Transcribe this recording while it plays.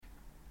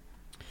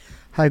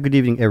Hi, good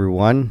evening,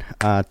 everyone.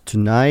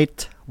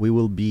 Tonight we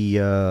will be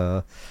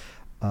having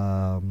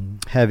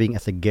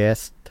as a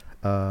guest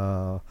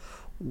uh,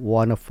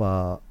 one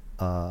of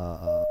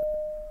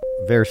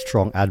very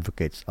strong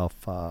advocates of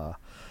you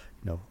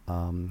know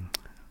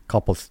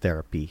couples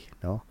therapy.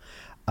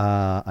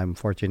 I'm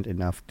fortunate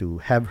enough to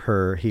have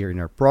her here in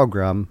our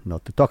program,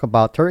 to talk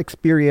about her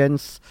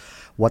experience,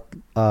 what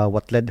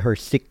led her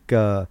seek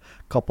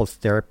couples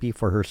therapy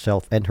for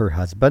herself and her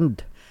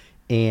husband,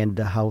 and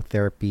how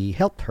therapy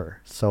helped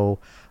her. So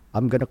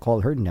I'm gonna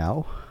call her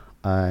now,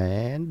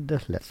 and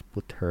let's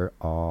put her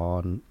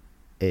on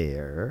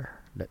air.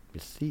 Let me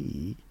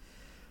see.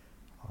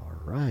 All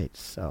right,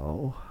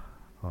 so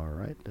all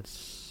right,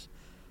 let's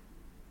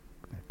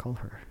call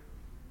her.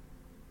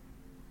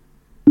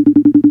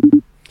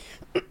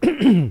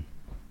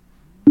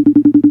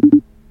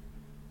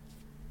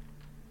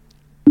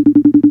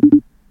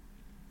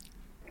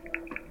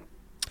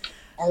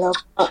 Hello.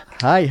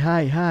 Hi,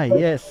 hi, hi.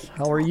 Yes,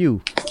 how are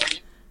you?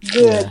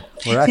 Good. Yeah,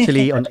 we're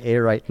actually on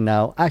air right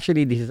now.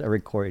 Actually, this is a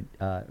record.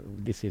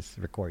 This is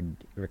recording.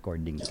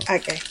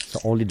 Okay. So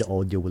only the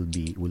audio will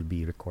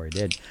be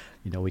recorded.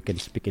 We can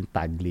speak in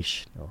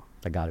Taglish,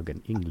 Tagalog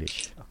and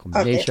English, a Okay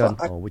po. combination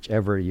or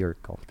whichever you're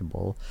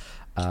comfortable.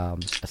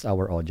 As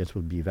our audience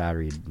will be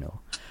varied.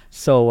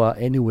 So,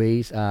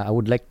 anyways, I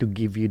would like to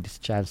give you this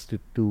chance to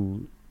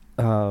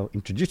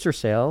introduce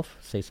yourself,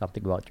 say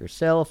something about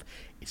yourself.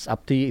 It's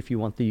up to you if you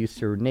want to use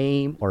your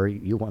name or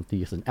you want to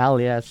use an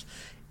alias.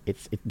 It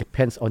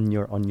depends on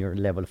your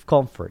level of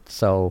comfort.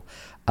 So,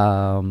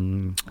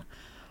 um,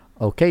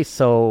 okay,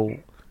 so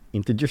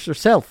introduce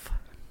yourself.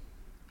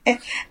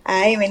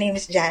 Hi, my name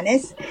is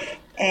Janice,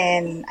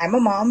 and I'm a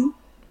mom.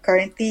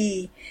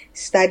 Currently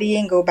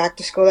studying, go back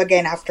to school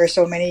again after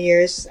so many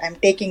years. I'm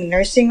taking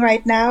nursing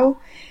right now,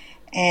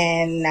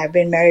 and I've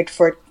been married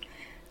for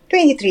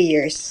 23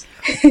 years.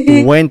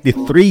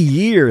 23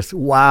 years.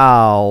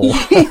 Wow.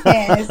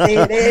 Yes,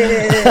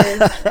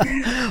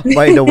 it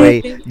By the way,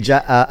 is.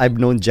 I've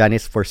known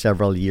Janice for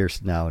several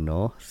years now,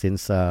 no?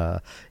 Since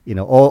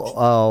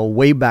all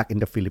way back in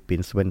the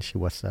Philippines when she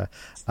was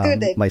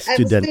Student. my I'm a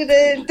student.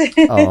 student.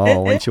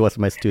 Oh, when she was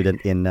my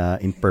student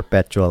in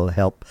perpetual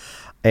help,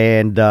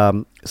 and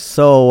I'm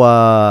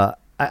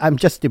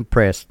just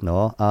impressed,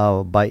 no,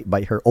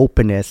 by her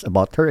openness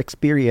about her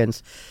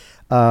experience,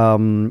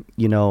 in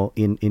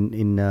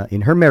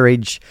her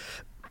marriage.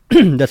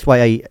 That's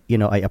why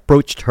I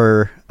approached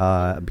her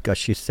because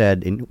she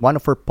said in one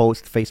of her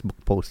Facebook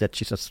posts, that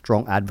she's a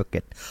strong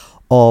advocate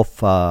of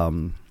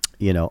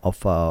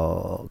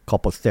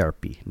couples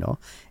therapy,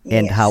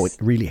 and how it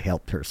Yes. really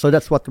helped her. So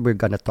that's what we're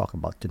gonna talk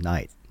about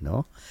tonight,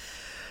 no.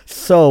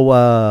 So,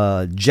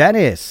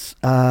 Janice,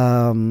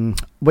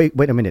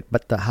 wait a minute.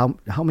 But how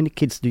many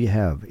kids do you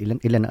have? Ilan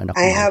ang anak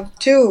I mo? have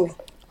two.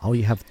 Oh,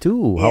 you have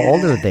two. How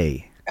old are Yeah.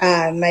 they?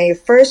 My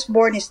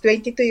firstborn is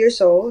 22 years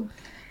old.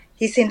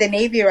 He's in the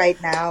Navy right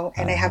now,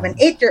 and I have an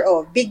Uh-huh.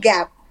 8-year-old. Big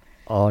gap.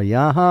 Oh,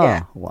 yeah, Yeah. huh?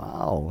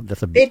 Wow,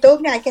 that's a big. They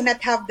told me I cannot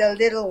have the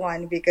little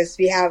one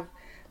because we have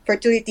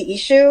fertility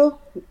issue,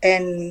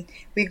 and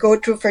we go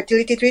through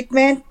fertility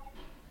treatment.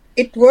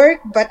 It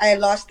worked, but I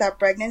lost that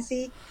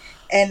pregnancy,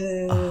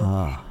 and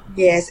Uh-huh.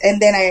 yes,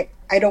 and then I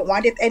don't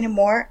want it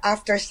anymore.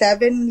 After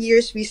 7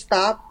 years, we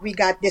stopped. We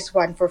got this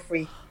one for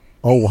free.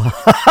 Oh, wow.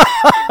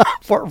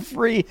 For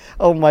free.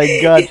 Oh my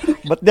God.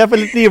 But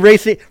definitely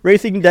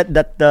raising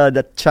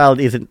that child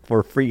isn't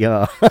for free,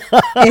 huh?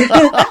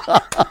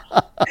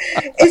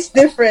 It's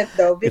different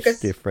though It's because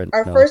different,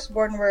 our no.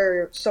 firstborn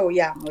were so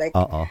young. Like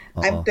Uh-oh.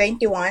 I'm Uh-oh.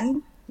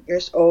 21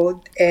 years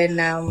old, and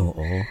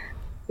Uh-oh.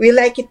 we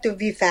like it to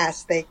be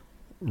fast. Like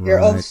you're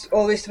Right.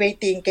 always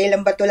waiting.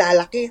 Kailan ba to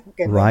lalaki?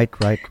 Ganun. Right.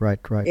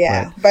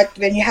 Yeah, but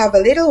when you have a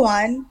little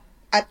one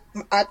at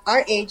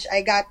our age,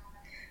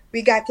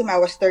 we got him. I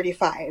was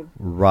 35,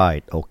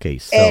 Right. Okay.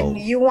 and So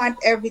you want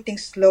everything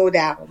slow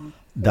down.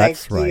 Like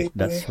that's right. you,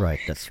 That's right.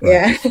 That's right.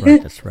 yeah. That's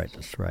right. That's right.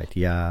 That's right.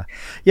 Yeah.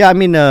 Yeah. I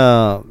mean,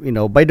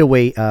 by the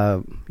way,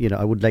 I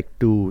would like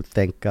to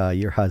thank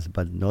your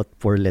husband, not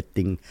for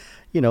letting,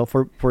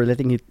 for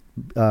letting you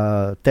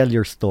tell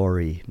your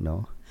story,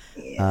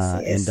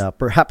 Yes, and yes,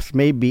 perhaps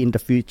maybe in the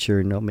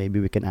future, maybe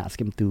we can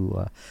ask him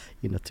to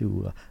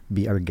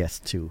be our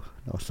guest too.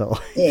 So,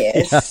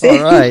 yeah. yes.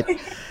 All right.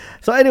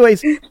 So,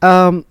 anyways,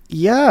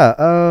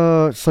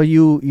 yeah. So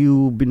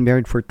you've been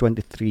married for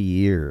 23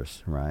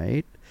 years,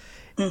 right?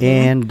 hmm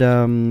And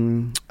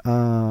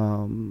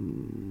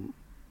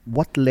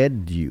what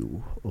led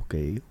you?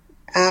 Okay,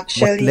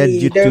 what led Actually,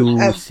 you there.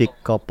 to seek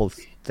couples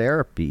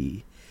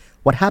therapy?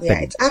 What Yeah,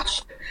 happened? it's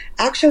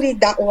actually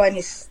that one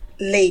is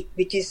late,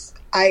 which is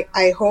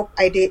I hope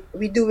I did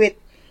we do it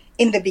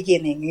in the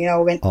beginning.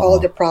 When Uh all oh.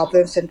 the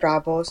problems and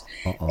troubles,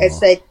 Uh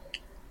it's oh. like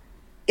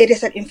it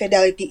is an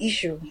infidelity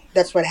issue.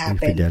 That's what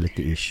happened.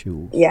 Infidelity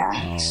issue.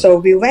 Yeah. Oh, So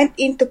we went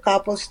into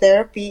couples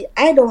therapy.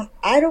 I don't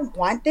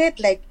want it,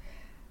 like,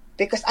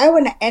 because I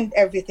want to end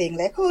everything.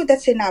 Like, oh,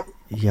 that's enough.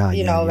 yeah,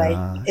 yeah, Like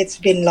yeah. it's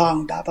been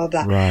long, blah blah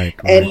blah. Right,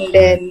 right, And right.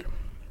 then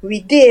we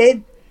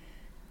did,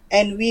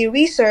 and we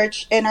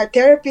researched, and our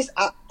therapist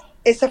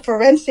is a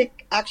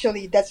forensic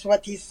actually that's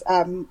what his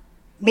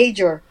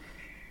major.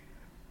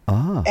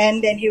 Ah,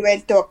 And then he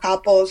went to a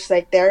couples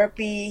like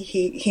therapy.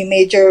 He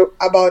major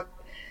about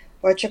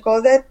what you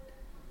call that,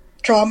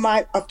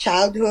 trauma of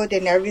childhood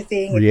and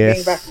everything. It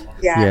bring back,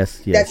 yes, yeah.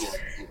 yes, yes.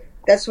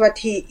 That's what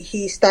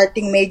he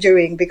starting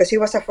majoring, because he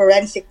was a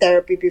forensic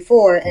therapy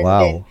before, and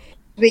then Wow.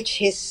 switch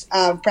his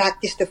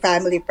practice to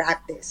family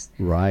practice.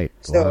 Right.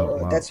 Wow. So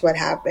Wow. that's what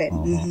happened.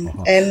 Uh-huh,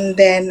 uh-huh. And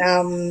then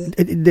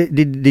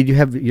Did you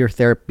have your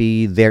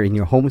therapy there in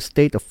your home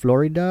state of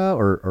Florida,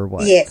 or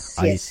what? yes,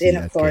 I yes, in see.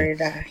 Okay.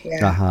 Florida,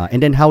 yeah. Uh-huh.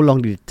 And then how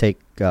long did it take?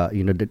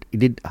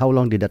 How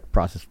long did that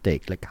process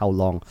take? Like how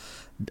long?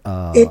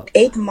 Uh, It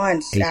 8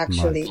 months 8 months.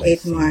 actually, I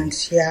eight see.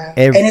 months, yeah.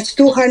 Ev- And it's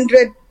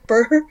 200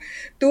 per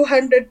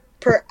 200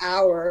 per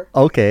hour.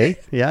 okay.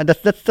 Yeah.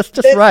 That's just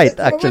That's right, so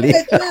actually.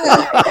 much,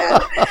 yeah, yeah.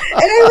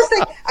 And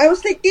I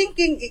was like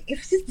thinking,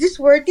 if this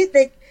worth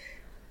it,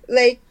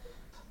 like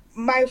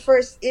my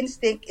first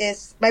instinct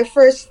is my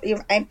first.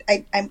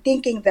 I'm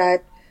thinking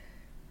that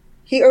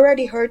he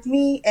already hurt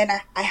me, and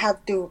I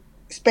have to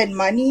spend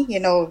money.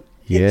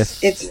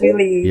 yes.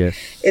 Yes.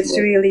 It's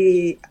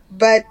really.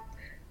 But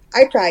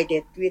I tried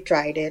it. We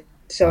tried it,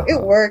 so Uh it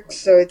huh. works.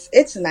 So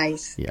it's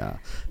nice. Yeah.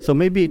 So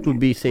maybe it would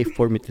be safe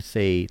for me to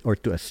say or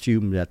to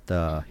assume that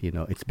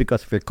it's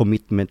because of your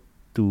commitment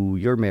to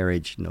your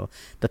marriage,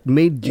 that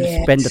made you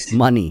spend that Yes.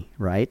 money,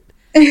 right?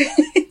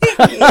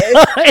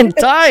 Yes. And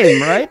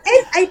time, right?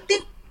 And I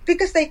think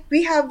because like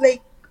we have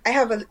like I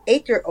have an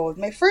 8-year-old.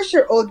 My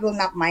first-year-old will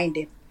not mind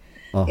it,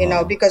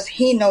 Uh-huh. because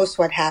he knows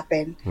what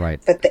happened. Right.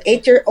 But the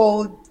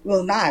 8-year-old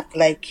will not.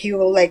 He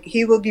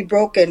will be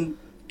broken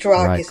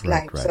throughout Right, his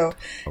right, life. right. So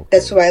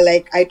that's Okay. why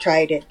like I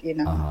tried it.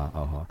 Uh-huh,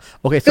 uh-huh.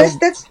 Okay, Plus so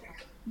that's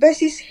but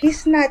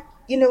he's not.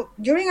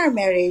 During our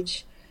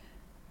marriage,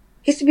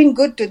 he's been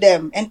good to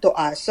them and to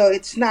us. So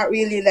it's not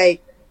really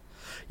like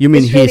you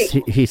mean it's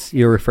really,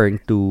 you're referring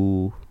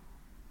to,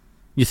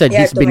 you said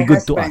yeah, he's to my been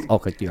good to us. husband.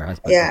 Okay, to your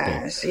husband. Okay.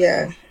 Yes,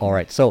 yeah. All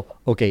right. So,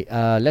 okay,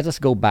 let us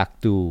go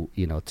back to,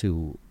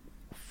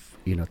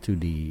 to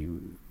the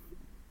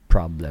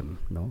problem,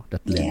 no,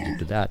 that led you Yeah.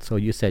 to that. So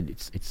you said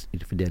it's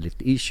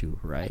infidelity issue,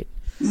 right?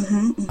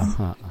 Mm-hmm.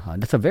 Uh-huh, uh-huh.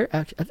 That's a very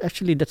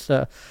actually that's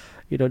a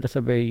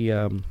very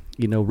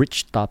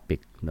rich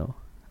topic, no,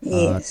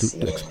 Yes, to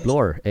yes.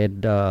 explore.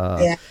 And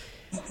Yeah.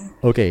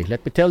 okay,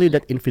 let me tell you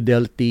that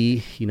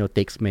infidelity,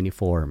 takes many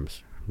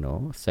forms.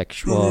 No,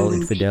 sexual Mm-hmm.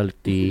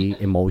 infidelity,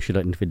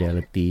 emotional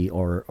infidelity,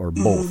 or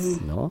both.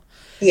 Mm-hmm. No,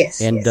 Yes,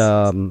 and yes,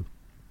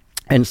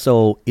 yes.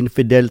 so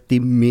infidelity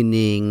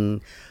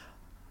meaning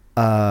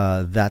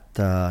that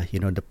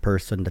the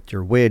person that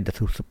you're with, that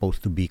who's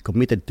supposed to be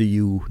committed to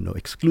you,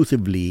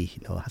 exclusively,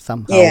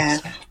 somehow Yeah.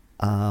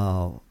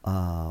 uh,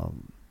 uh,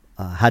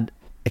 had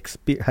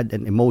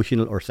an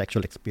emotional or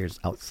sexual experience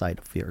outside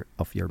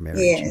of your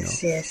marriage.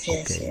 Yes, yes,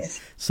 yes, Okay, yes.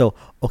 so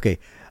okay,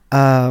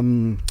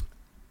 um,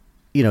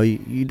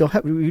 you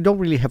don't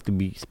really have to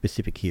be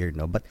specific here,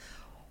 no, but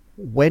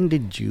when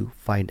did you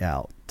find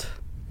out?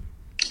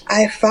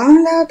 I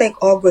found out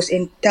like August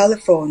in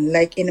telephone,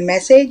 like in a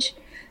message,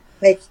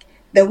 like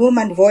the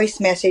woman voice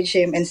message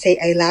him and say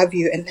I love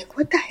you, and like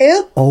what the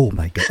hell? Oh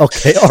my god.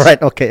 Okay. All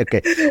right. Okay.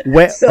 Okay.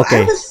 Where? So I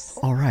Okay. was,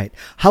 All right.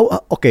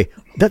 How? Okay.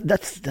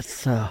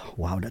 That's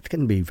wow. That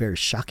can be very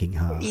shocking,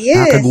 huh? yes,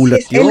 Nakakagulat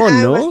yes, and yon,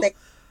 I was no? like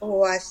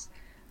was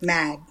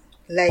mad,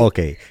 like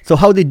Okay. So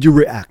how did you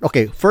react?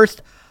 Okay.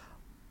 First.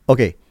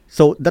 Okay.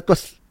 So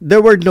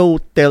there were no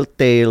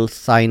telltale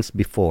signs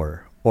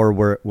before, or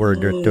were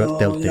there no,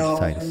 telltale no,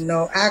 signs?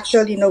 no,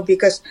 actually no,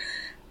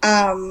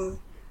 um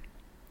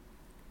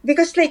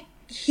because like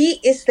he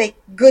is like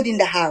good in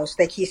the house,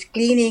 like he's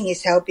cleaning,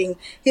 he's helping.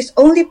 His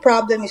only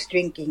problem is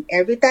drinking.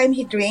 Every time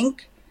he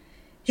drink,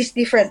 he's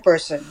different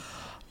person.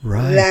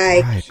 Right.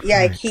 Like Right. yeah,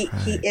 Right. he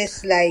Right.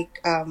 is like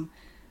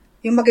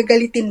yung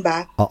magagalitin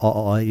ba. Oo.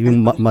 Oo.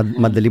 Yung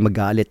madaling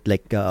magalit,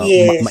 like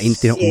Yes, mainit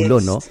ang ulo,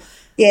 yes, no?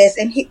 yes,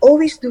 and he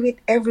always do it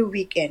every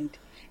weekend,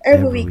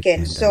 every Every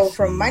weekend. weekend, I So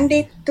from see.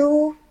 Monday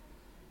to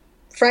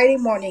Friday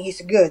morning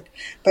he's good,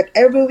 but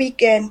every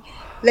weekend,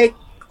 like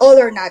all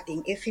or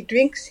nothing. If he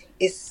drinks,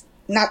 is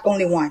not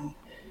only one.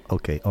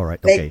 Okay. All right.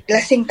 Like Okay.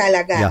 lasing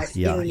talaga, Yeah, as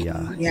yeah, in,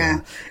 yeah, yeah, yeah.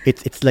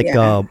 It's like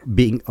yeah,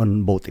 being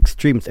on both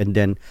extremes, and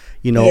then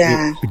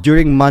yeah,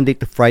 during Monday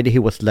to Friday he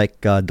was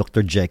like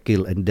Dr.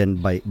 Jekyll, and then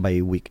by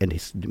weekend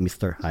he's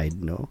Mr.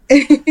 Hyde. No,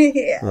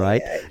 yeah,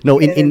 right? yeah, No,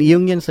 in ganun.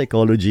 Jungian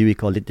psychology we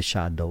call it the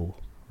shadow,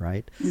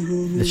 right? The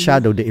Mm-hmm.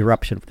 shadow, the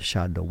eruption of the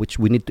shadow, which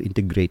we need to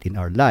integrate in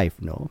our life.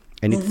 No,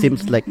 and it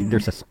seems like Mm-hmm.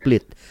 there's a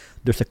split.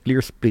 There's a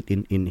clear split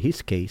in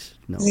his case.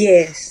 No,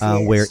 Yes,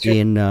 yes, true.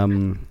 wherein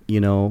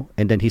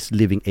and then he's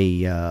living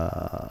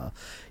a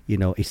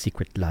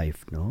secret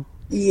life, no.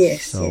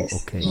 Yes, So yes.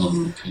 okay,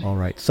 Mm-hmm. all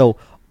right. So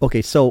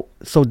okay, so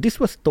this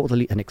was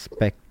totally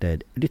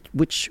unexpected,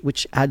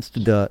 which adds to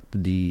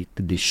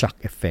the shock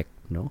effect,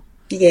 no.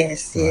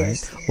 Yes, Right.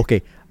 yes.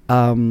 Okay.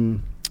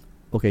 um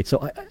okay,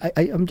 so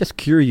I'm just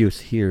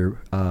curious here,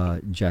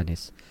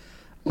 Janice.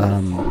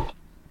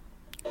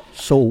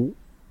 So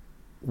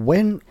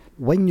when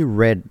you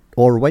read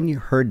or when you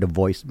heard the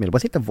voicemail,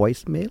 was it a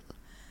voicemail?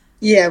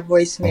 Yeah,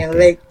 voicemail. Okay.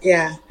 Like,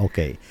 yeah.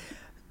 Okay.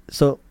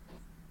 So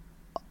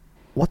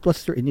what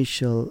was your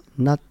initial,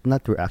 not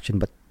reaction,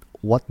 but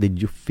what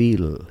did you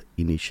feel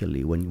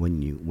initially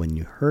when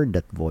you heard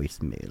that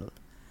voicemail?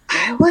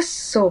 I was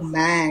so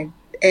mad.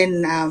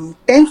 And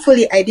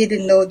thankfully, I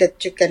didn't know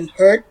that you can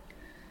hurt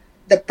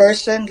the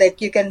person.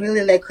 Like, you can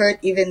really, like, hurt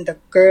even the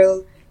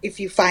girl if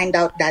you find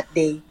out that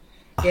day.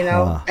 You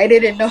know, Aha. I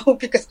didn't know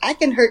because I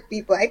can hurt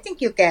people. I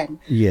think you can.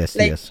 Yes,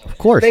 Like, yes, of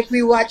course.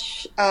 we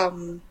watch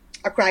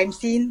a crime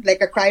scene, like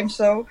a crime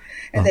show,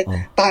 and like,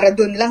 Uh-oh. para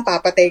dun lang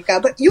papatay ka.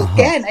 But you Uh-huh.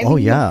 can. I Oh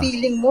mean, yung yeah.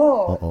 feeling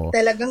mo, Uh-oh.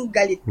 talagang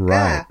galit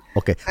Right. ka.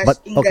 Okay. As But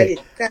in okay.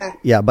 galit ka.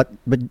 Yeah, but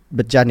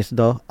Janice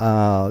though,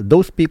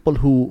 those people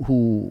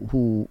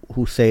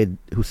who says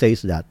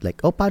that,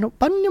 like, oh, paano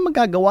niya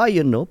magagawa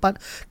yun, no?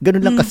 Ganun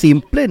lang Mm,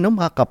 kasimple, no?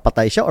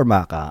 Makakapatay siya or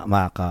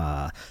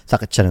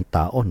sakit siya ng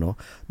tao, no?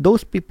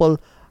 Those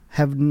people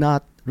have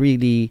not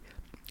really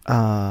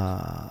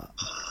uh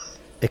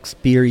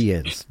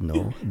experienced,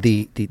 no,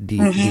 the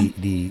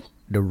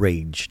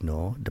rage,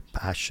 no, the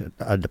passion,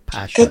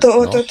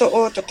 totoo, no.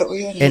 totoo, totoo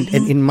yun. And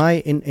Mhm.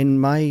 in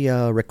my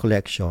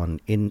recollection,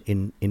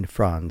 in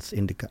France,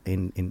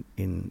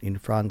 in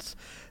France,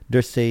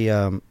 there's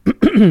a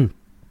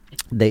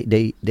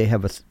they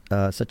have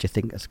such a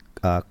thing as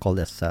called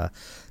as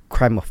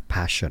crime of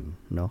passion,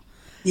 no.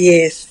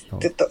 Yes, No,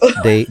 totoo.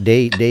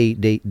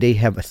 they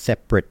have a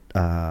separate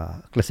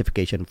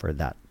classification for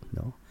that,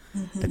 no.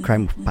 The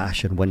crime of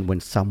passion, when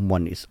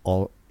someone is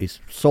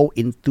so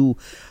into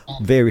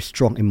very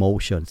strong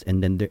emotions,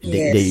 and then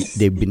Yes.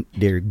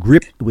 they're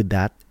gripped with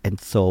that, and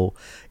so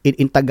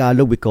in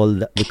Tagalog we call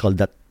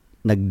that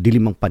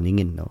nagdilim ang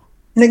paningin, no.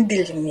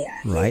 Nagdilim,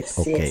 yeah. Right, Yes,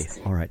 okay, yes.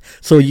 all right,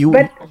 so you.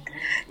 But,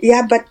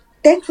 yeah, but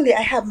thankfully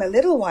I have my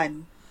little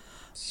one.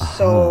 Aha.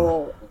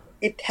 So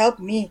it helped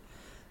me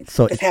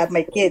So because I have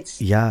my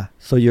kids. yeah,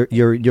 so your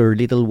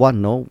little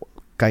one, no,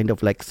 kind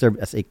of like serve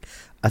as a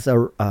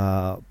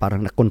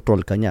parang na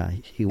control ka niya,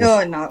 he was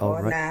No, no, all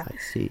oh, right, na, I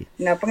see.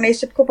 na pag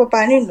naisip ko pa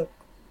paano yun,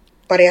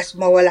 parehas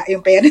mawala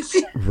yung parents.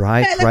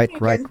 Right, Alam right,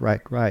 niyo right, yun?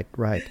 right, right,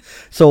 right.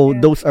 So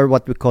Yeah. those are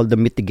what we call the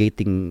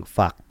mitigating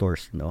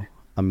factors, no?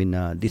 I mean,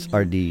 these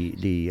are the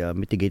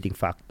mitigating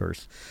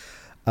factors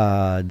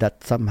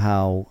that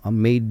somehow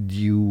made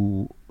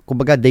you,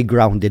 kumbaga, they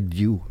grounded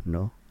you,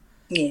 no?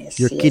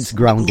 Your Yes, kids yes.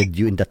 grounded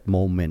you in that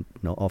moment,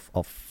 no, of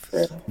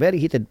True. very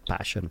heated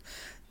passion.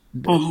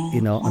 You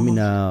Mhm, know, I mean,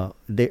 mhm.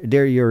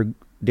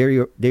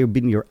 they've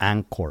been your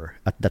anchor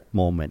at that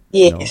moment,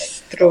 no?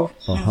 Yes, true.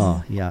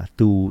 Uh-huh, Mhm. yeah,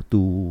 to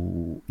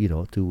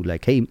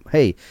like,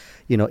 hey,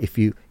 if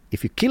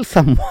you kill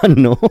someone,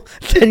 no,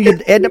 then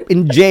you'd end up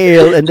in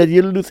jail, and then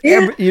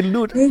Yeah. you'd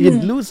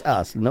Mhm. lose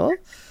us, no.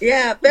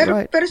 Yeah,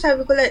 Right. pero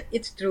sabi ko like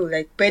it's true,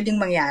 like pwedeng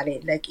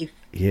mangyari, like if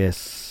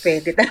Yes.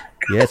 pwede talaga.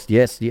 Yes,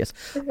 yes, yes.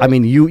 I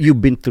mean,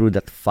 you've been through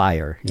that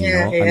fire,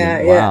 Yeah, I yeah,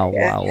 mean, yeah, wow,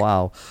 yeah. wow,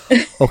 wow.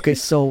 Okay,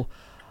 so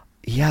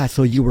yeah,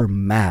 so you were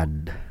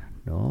mad,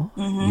 no?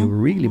 You Mhm.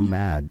 were really Mhm.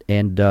 mad,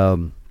 and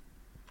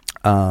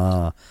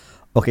uh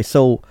okay,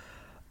 so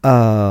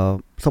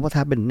what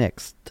happened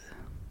next?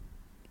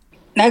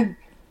 Nag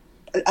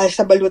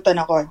sa balutan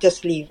ako,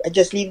 just leave. I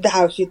just leave the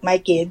house with my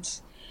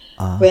kids,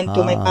 went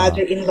to my Uh-huh.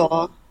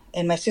 mother-in-law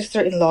and my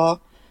sister-in-law,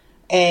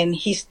 and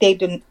he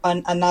stayed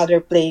on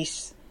another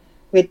place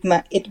with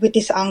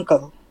his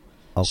uncle.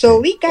 So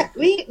Okay.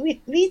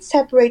 we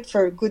separate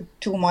for a good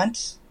 2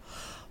 months.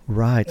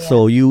 Right. Yeah,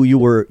 So you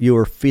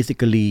were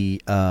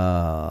physically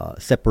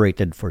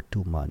separated for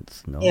 2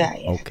 months, no? yeah,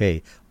 yeah.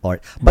 Okay. All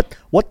right. But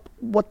what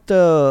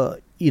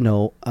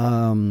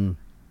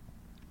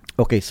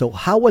okay, so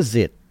how was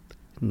it,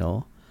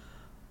 no,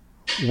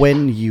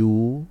 when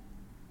you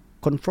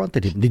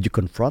confronted him? Did you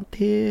confront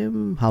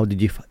him? How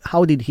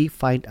did he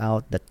find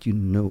out that you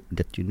knew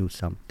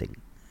something?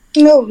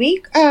 No,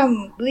 we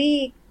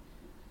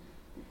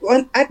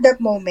at that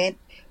moment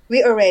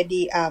we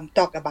already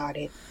talk about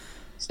it.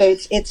 So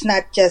it's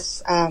not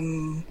just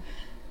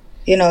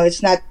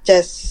it's not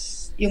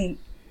just yung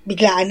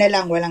biglaan na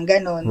lang walang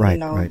ganon,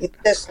 Right, right. It's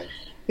just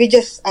we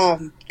just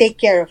take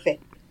care of it.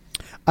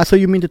 So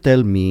you mean to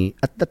tell me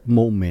at that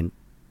moment,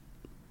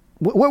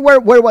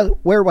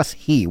 where was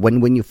he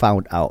when you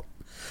found out?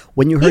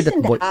 When you heard He's that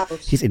in the voice,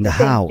 he's house, in the the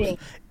same house, thing.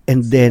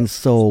 and Yes, then yes.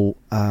 so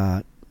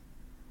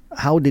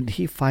how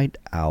did he find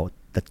out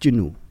that you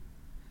knew?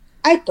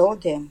 I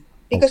told him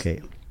because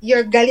Okay.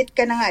 you're galit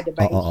ka na nga,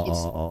 diba? Oh, oh, oh,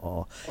 It's oh, oh,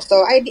 oh. so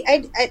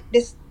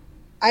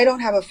I don't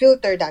have a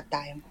filter that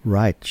time.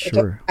 Right,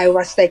 sure. I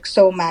was like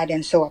so mad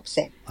and so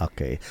upset.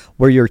 Okay.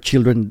 Were your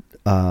children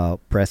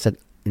present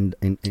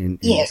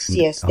Yes, in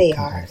the, yes, they okay, I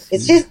are.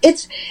 It's see.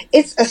 just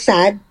it's a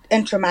sad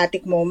and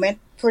traumatic moment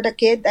for the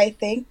kid, I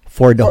think,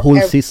 For the for whole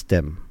every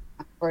system,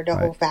 for the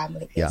right? whole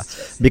family. Yeah. Yes,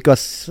 yes.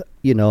 Because,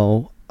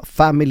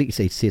 family is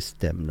a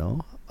system,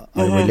 no?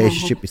 A Mm-hmm.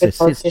 relationship is a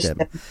Support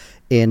system. system.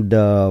 And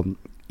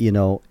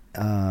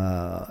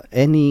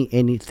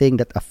anything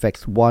that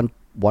affects one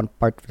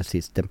part of the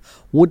system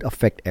would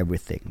affect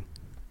everything,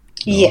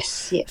 no?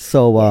 Yes, yes,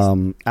 So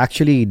yes.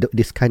 actually,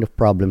 this kind of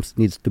problems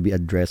needs to be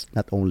addressed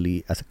not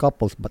only as a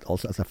couples but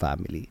also as a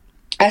family.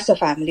 As a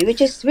family,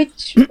 which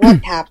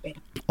what happened,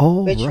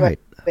 Oh, which what right.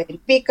 happened,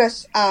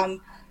 because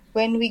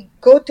when we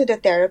go to the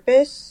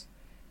therapist,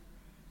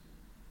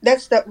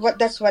 that's what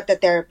the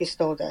therapist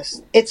told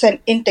us. It's an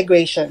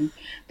integration,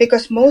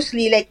 because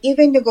mostly, like,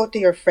 even you go to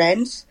your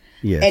friends,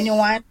 Yes,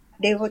 anyone,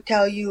 they will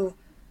tell you,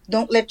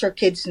 don't let your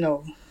kids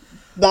know,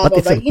 blah but blah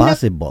it's blah. You know,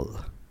 impossible.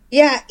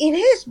 yeah, it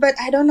is, but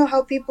I don't know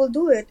how people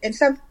do it. And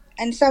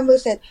some will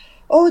say,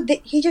 oh,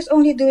 he just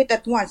only do it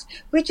at once,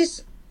 which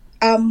is,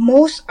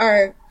 most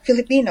are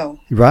Filipino.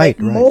 Right,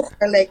 Like, right. most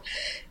are like,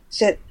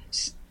 sa,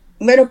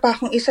 meron pa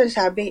akong isa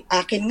sabi,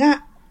 akin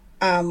nga,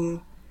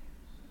 um,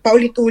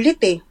 paulit-ulit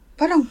eh.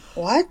 Parang,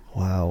 what?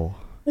 Wow.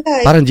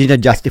 Like, Parang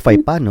gina-justify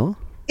pa, no?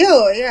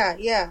 yeah,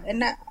 yeah.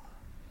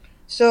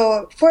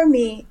 So for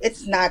me,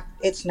 it's not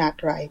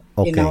right,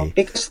 Okay.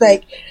 because,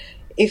 like,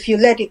 if you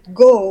let it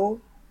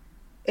go,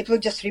 it will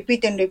just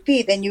repeat and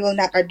repeat, and you will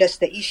not address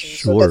the issue.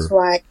 So that's Sure.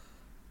 why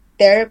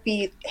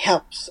therapy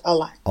helps a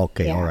lot.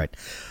 Okay, all Yeah. right.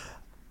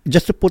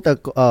 Just to put a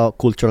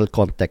cultural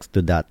context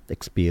to that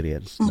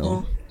experience,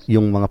 no? Mm-hmm.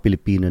 Yung mga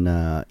Pilipino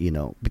na,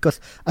 because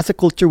as a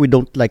culture, we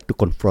don't like to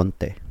confront,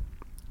 eh.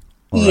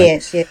 All right?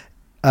 Yes, yes.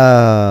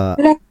 Uh,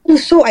 Like,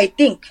 also, I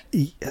think,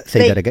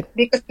 say that like, again?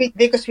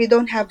 because we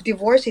don't have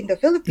divorce in the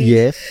Philippines,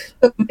 Yes.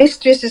 so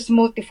mistress is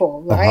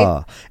multiple, right?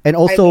 Aha. And I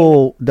mean,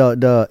 also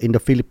the in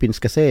the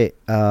Philippines kasi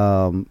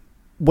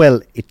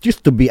well, it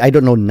used to be, I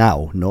don't know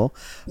now, no?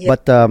 yeah,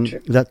 But true,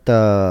 that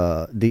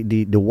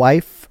the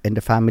wife and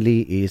the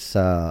family is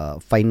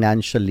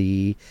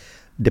financially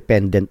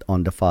dependent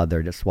on the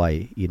father. That's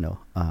why,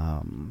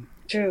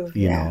 true,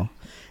 you yeah, know.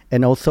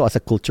 And also as a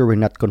culture we're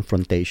not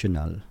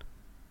confrontational,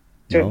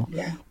 true, no?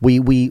 yeah, We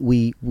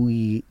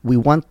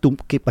want to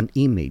keep an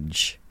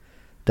image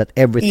that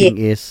yeah. everything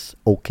is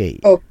okay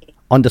Okay,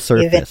 on the even,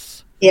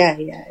 surface, yeah,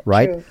 yeah,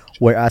 right? true,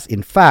 Whereas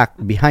in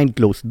fact, behind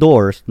closed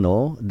doors,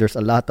 no, there's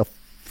a lot of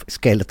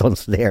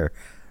skeletons there,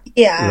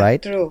 yeah,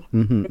 right? true.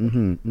 Mm-hmm,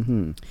 mm-hmm,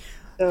 mm-hmm.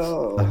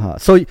 So Uh-huh.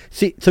 So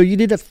see, so you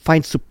didn't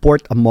find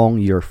support among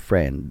your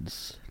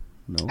friends,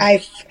 no?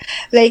 I've,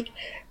 like,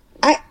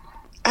 I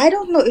I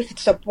don't know if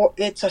it's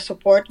a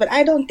support, but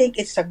I don't think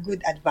it's a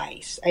good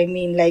advice. I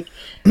mean, like,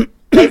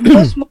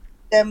 because most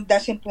of them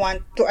doesn't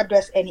want to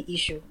address any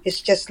issue.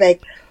 It's just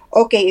like,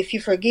 okay, if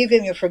you forgive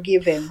him, you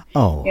forgive him.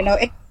 Oh, And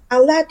a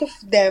lot of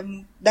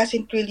them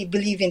doesn't really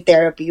believe in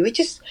therapy, which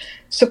is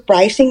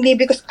surprisingly,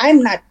 because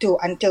I'm not too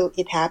until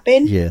it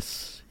happened.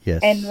 yes,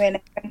 And yes. when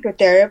I went to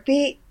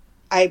therapy,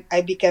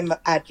 I became an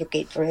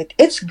advocate for it.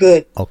 It's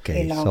good, you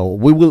Okay, know. so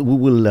we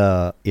will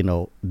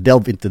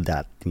delve into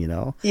that,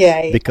 Yeah,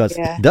 yeah, because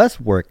it yeah. does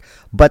work.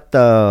 But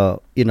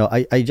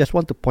I just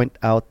want to point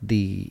out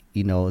the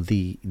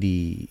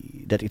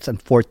that it's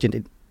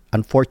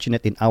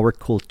unfortunate in our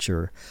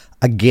culture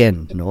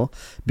again, no,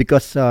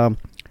 because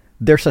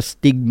there's a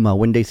stigma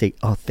when they say,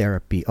 oh,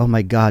 therapy, oh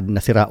my god,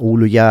 nasira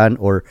ulo yan,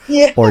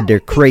 Yeah, or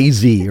they're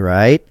crazy,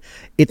 right?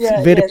 It's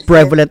yeah, very yes, yes.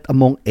 prevalent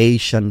among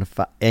Asians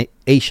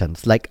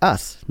like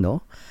us,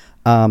 no.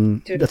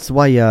 True. That's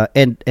why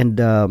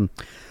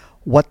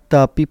what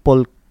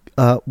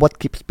what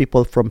keeps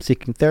people from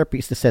seeking therapy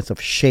is the sense of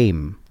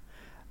shame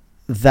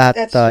that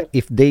That's true.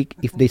 if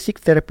they seek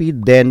therapy,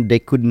 then they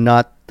could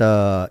not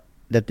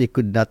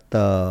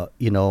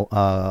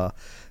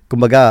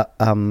kumbaga,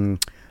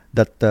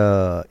 that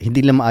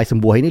hindi lang maayos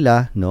ang buhay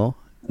nila, no,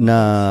 Yes, yes. na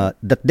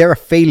that they're a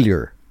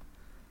failure.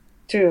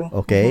 True.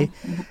 Okay,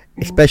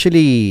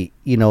 especially,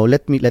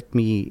 let me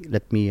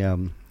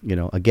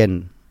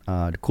again,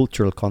 the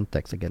cultural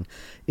context again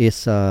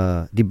is,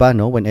 di ba,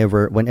 no,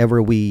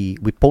 whenever we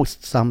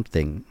post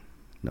something,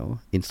 no,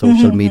 in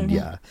social Mm-hmm.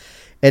 media,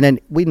 and then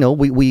we know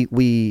we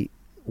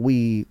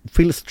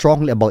feel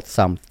strongly about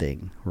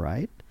something,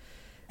 right?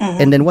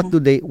 And then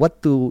Mm-hmm.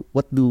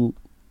 what do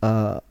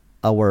uh,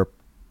 our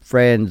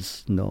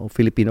friends, no,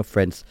 Filipino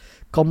friends,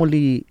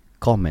 commonly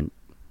comment?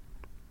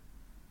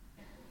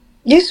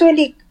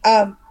 Usually,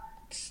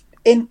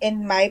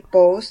 in my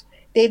post,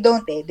 they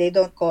don't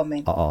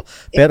comment. Oo.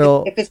 If it,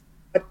 Pero, if it's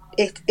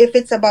if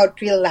it's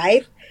about real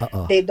life,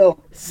 oo. they don't.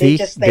 They See,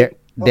 just, like,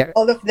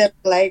 all of them,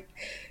 like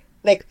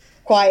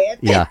quiet.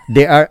 yeah,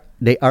 they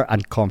are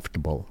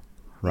uncomfortable,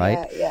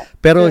 right? Yeah, yeah,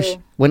 Pero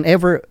true.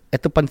 whenever,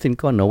 eto pansin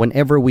ko, no,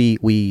 whenever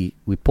we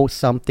post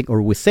something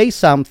or we say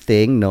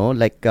something, no,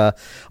 like,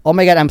 oh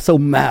my god, I'm so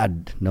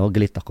mad, no,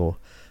 galit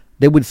ako.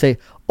 They would say,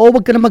 oh,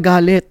 wag ka na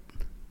magalit.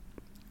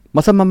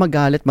 Masama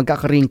magalit,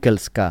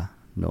 magkaka-wrinkles ka,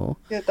 no?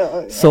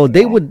 Totoo, So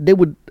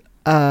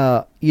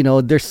yeah,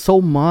 yeah. there's so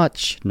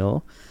much,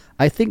 no?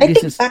 I think I this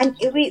think is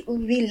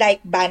we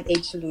like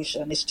band-aid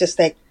solution. It's just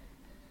like,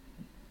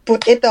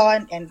 put it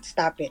on and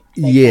stop it,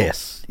 like that.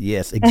 yes,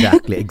 yes,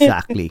 exactly,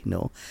 exactly,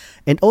 no.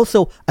 And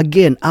also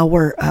again,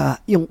 our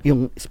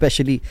yung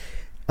especially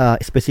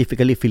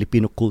specifically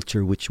Filipino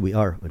culture, which we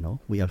are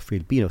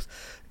Filipinos,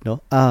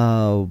 no.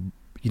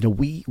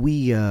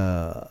 We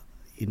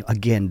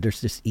again,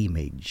 there's this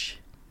image,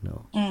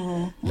 no?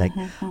 Mhm. Like,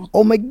 Mhm.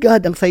 oh my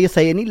God, ang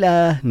saya-saya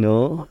nila,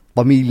 no?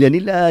 Pamilya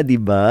nila, di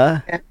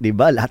ba? Yeah. Di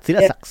ba? Lahat sila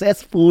Yeah.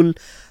 successful.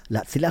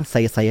 Lahat sila ang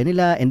saya-saya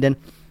nila. And then,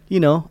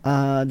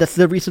 that's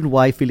the reason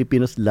why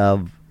Filipinos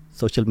love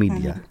social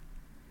media.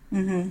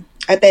 Mhm. Mhm.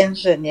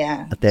 Attention,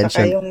 yeah. Saka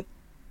Attention. yung,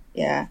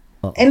 yeah.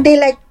 And Oo. they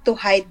like to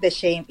hide the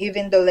shame,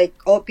 even though like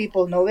all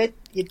people know it,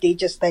 they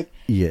just like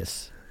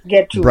Yes.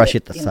 get through Brush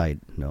it, it aside,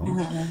 no?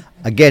 Mhm.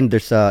 Again,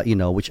 there's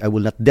which I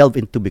will not delve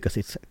into because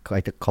it's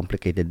quite a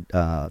complicated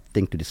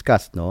thing to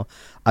discuss, no?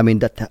 I mean,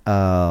 that,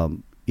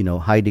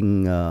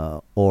 hiding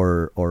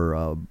or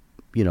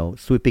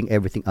sweeping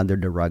everything under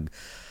the rug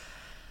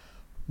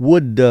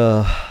would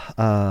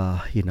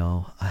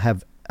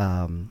have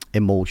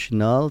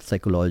emotional,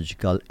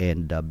 psychological,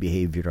 and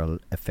behavioral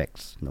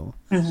effects. No,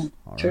 Mhm.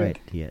 all True. right,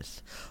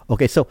 yes,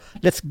 okay. So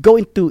let's go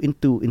into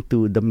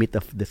the meat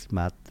of this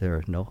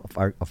matter. No, of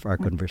our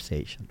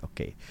conversation.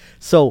 Okay,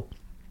 so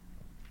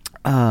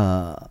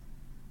uh,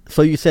 so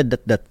you said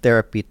that the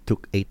therapy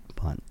took 8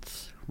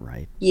 months,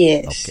 right?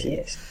 Yes, Okay,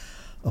 yes.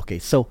 okay.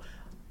 So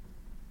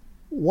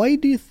why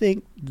do you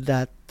think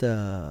that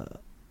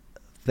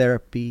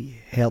therapy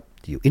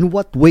helped you? In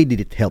what way did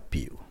it help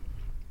you?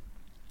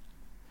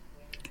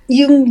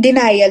 Yung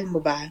denial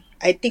mo ba?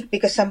 I think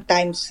because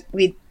sometimes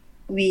we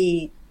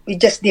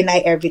just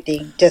deny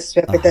everything, just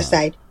sweep Uh it huh.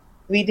 aside.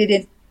 We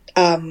didn't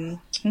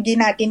hindi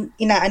natin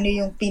inaano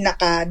yung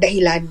pinaka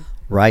dahilan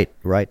Right,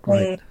 right,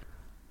 right.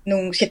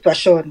 nung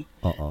sitwasyon,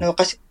 Oo. no?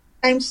 Kasi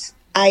sometimes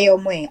ayaw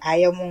mo eh,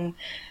 ayaw mong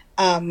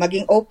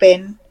maging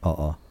open.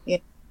 Oo. Yun.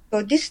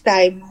 So this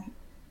time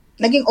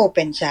naging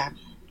open siya.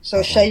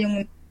 So Oo. siya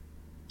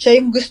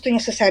yung gusto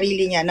niya sa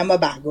sarili niya na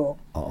mabago.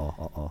 Oo.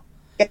 Oo.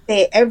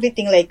 Kasi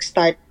everything like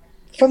start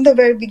from the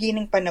very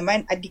beginning pa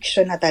naman,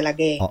 addiction na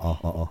talaga eh. Oo.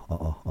 Oo.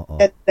 Oo. Oo.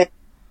 That like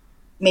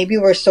maybe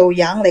we're so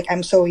young, like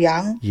I'm so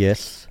young.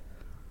 Yes.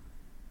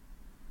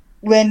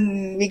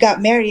 When we got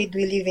married,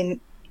 we live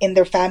in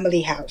their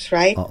family house,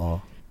 right?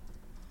 Oo.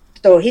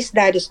 So his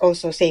dad is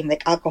also same,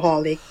 like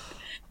alcoholic.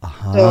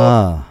 So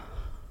Aha.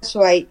 that's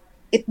why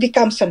it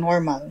becomes a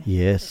normal.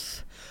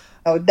 Yes.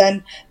 So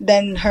then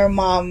her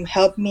mom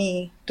helped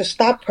me to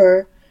stop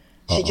her.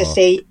 She just Oo.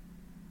 say,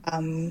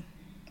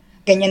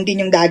 ganyan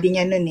din yung daddy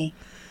niya nun eh. Again,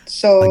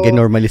 So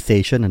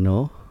normalization,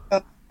 ano? so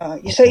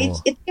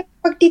Oo. it's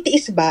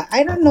pagtitiis ba? Oo.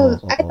 I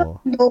Oo.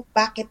 don't know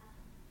bakit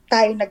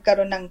tayo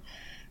nagkaroon ng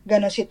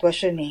ganon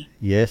sitwasyon eh.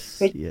 Yes.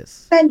 Which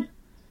Yes. minsan,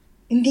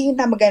 hindi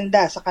na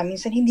maganda, saka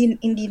minsan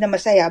hindi na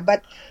masaya,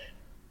 but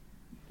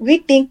we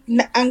think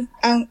na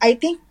I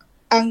think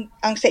ang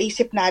sa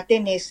isip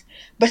natin is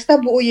basta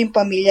buo yung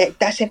pamilya,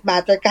 it doesn't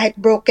matter kahit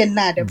broken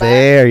na, 'di ba?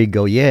 There you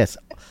go. Yes.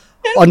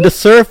 On the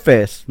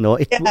surface, no,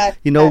 Yeah, yeah,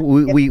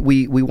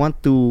 we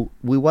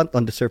want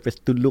on the surface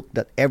to look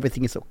that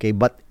everything is okay,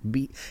 but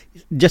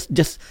just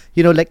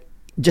like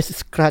just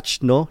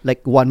scratch, no,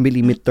 like 1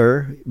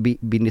 millimeter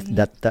beneath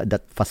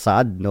that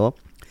facade, no,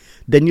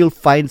 then you'll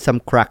find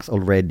some cracks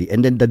already,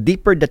 and then the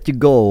deeper that you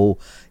go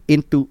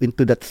into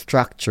that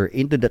structure,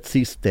 into that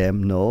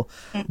system, no,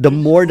 the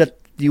more that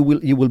you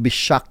will be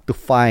shocked to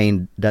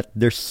find that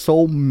there's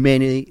so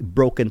many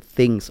broken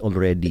things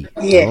already,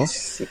 no.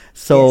 yes, yes,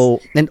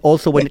 So, and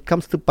also when yes. it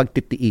comes to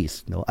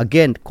pagtitiis, no,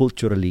 again,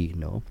 culturally,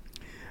 no,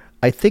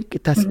 I think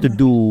it has to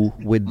do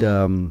with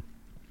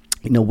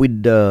with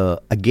the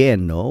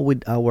again, no,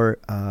 with our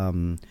uh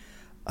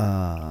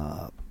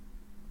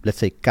let's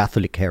say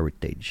Catholic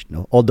heritage,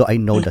 no. Although I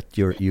know that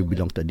you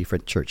belong to a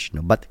different church,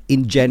 no, but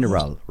in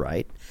general,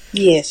 right?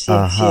 Yes, yes,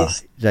 Uh-huh.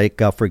 yes, Like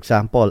for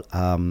example,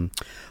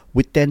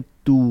 we tend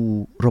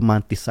to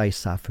romanticize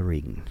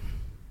suffering.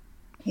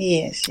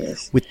 yes,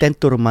 yes. We tend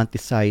to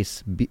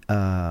romanticize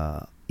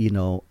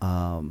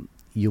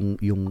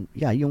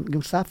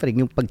yung suffering,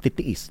 yung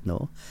pagtitiis,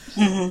 no.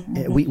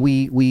 Mm-hmm,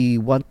 We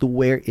want to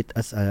wear it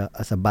as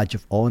a badge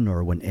of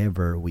honor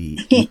whenever we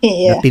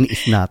yeah,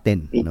 natiniis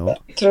natin, no,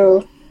 yeah,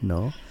 true.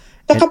 no.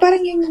 And Saka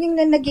parang yung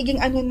nagiging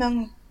ano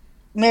ng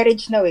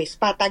marriage na is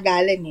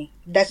patagalan eh.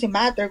 Doesn't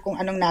matter kung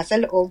anong nasa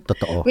loob.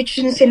 totoo. Which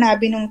yung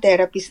sinabi nung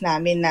therapist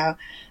namin na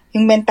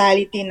yung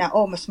mentality na,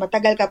 oh, mas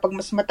matagal ka. Pag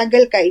mas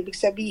matagal ka, ibig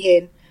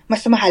sabihin, mas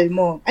mahal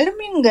mo. Alam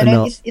mo yung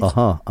ganun,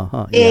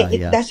 Ano, yeah,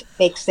 it yeah. doesn't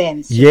make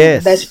sense. You know,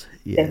 it doesn't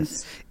Yes, make sense.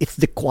 yes. It's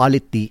the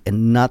quality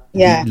and not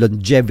the Yeah,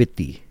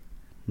 longevity,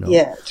 no,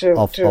 yeah, true,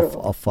 of of true.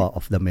 of uh,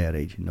 of the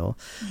marriage, no.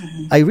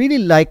 I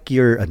really like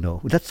your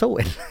that's so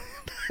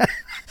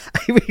I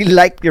really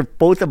like your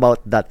post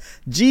about that.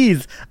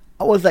 Jeez,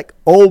 I was like,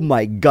 "Oh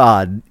my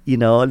god,"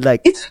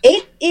 like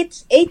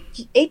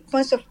Eight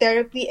months of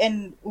therapy,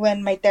 and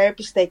when my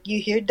therapist like, you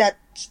hear that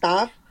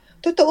stuff,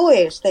 totoo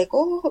eh. It's like,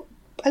 oh,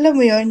 alam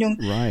mo yun, right,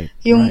 right,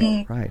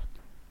 yung right.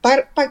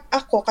 pag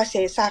ako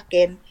kasi sa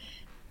akin,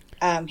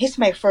 he's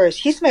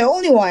my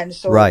only one,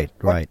 so Right,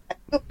 what right. can I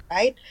do,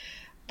 right?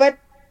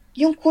 But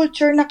yung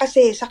culture na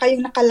kasi, saka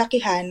yung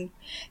nakalakihan,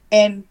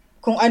 and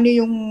kung ano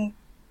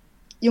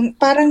yung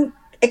parang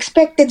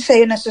expected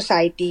sa'yo ng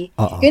society.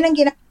 Oo. Yun ang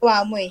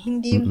ginagawa mo eh.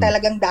 Hindi yung Mm.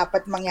 talagang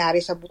dapat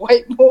mangyari sa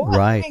buhay mo. Alam mo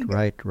Right, yung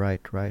right,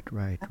 right, right,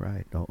 right,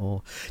 right.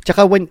 Oo.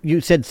 Tsaka when you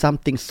said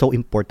something so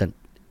important,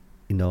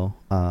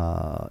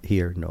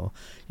 here, no,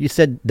 you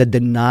said the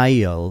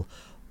denial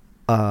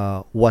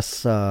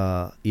was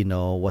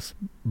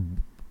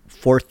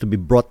forced to be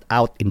brought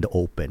out in the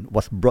open,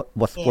 was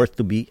yeah. forced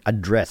to be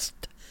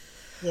addressed,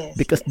 Yes,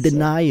 because yes, yes.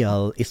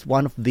 denial is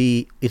one of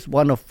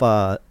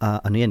ano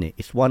yan eh,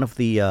 is one of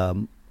the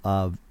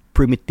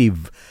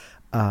primitive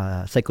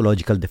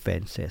psychological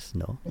defenses,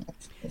 no.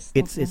 Yes,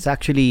 yes. It's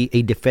actually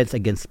a defense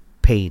against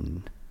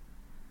pain,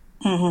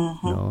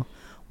 Mm-hmm. no.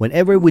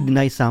 Whenever we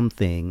deny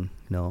something,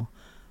 no,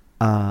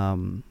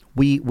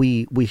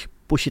 we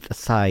push it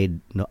aside,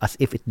 no, as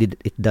if it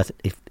does,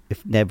 if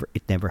never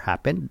it never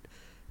happened,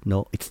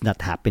 no, it's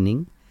not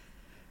happening,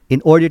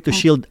 in order to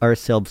shield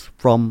ourselves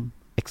from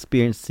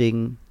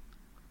experiencing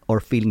or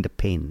feeling the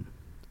pain,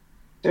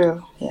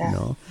 True, yeah.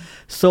 no.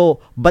 So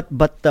but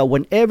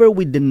whenever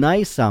we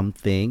deny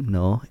something,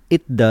 no,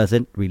 it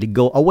doesn't really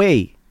go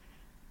away.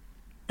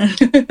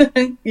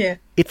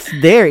 Yeah, It's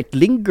there, it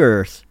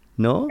lingers,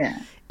 no. yeah.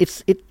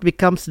 It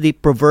becomes the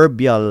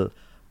proverbial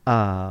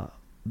uh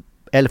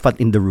elephant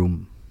in the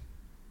room,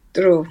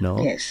 True, no,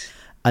 yes.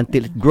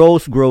 until it grows,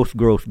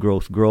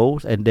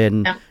 and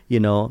then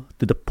Yeah.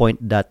 to the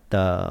point that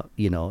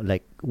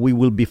like we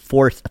will be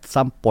forced at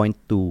some point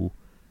to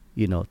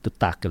to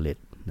tackle it,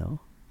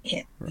 no.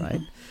 Yeah.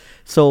 Right.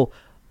 So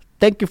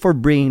thank you for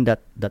bringing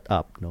that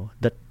up, no,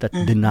 that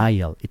Mm-hmm.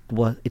 denial,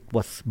 it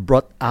was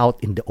brought out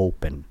in the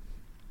open,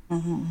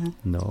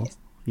 Mm-hmm. no. Yes.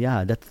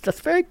 Yeah, that's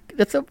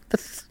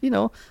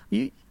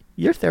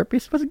your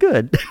therapist was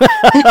good.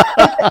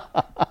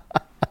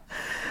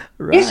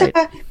 Yes, Right.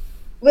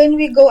 when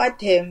we go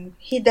at him,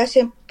 he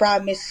doesn't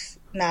promise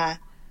na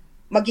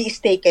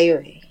magi-stay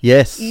kayo eh.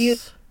 You Yes.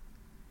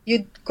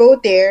 you go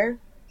there,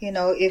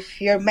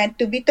 if you're meant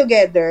to be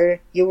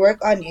together, you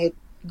work on it,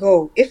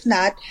 go. If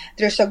not,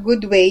 there's a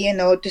good way,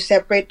 to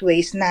separate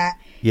ways na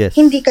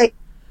hindi Yes. kayo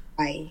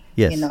ay,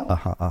 Yes.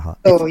 Uh-huh. Uh-huh.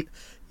 It's So,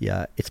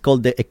 yeah, it's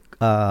called the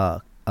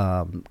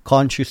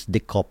conscious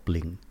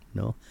decoupling,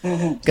 no?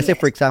 mhm, Kasi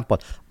for yes. example,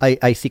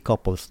 I see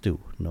couples too,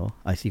 no?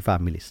 I see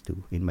families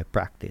too in my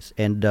practice.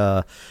 And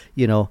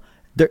you know,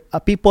 there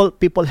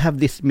people have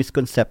this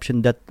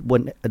misconception that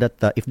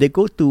if they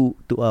go to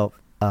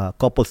a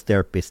couples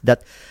therapist,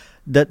 that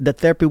the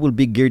therapy will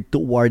be geared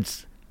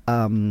towards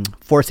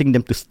forcing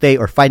them to stay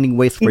or finding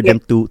ways for Yes, them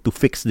to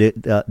fix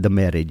the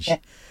marriage,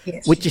 yes,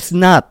 yes, which is yes.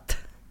 not,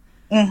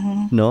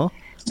 Mhm. no.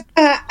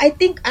 I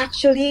think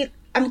actually,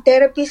 ang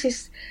therapist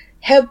is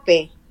help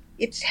eh.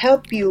 It's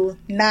help you,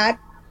 not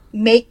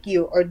make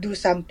you or do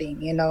something.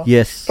 For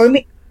Yes.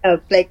 me,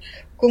 help. Like,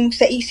 kung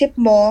sa isip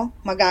mo,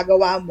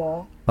 magagawa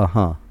mo,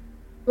 Uh-huh.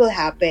 it will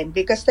happen.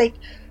 Because like,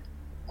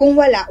 kung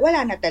wala,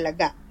 wala na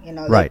talaga.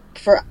 Like, Right.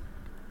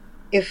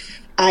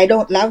 if I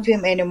don't love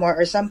him anymore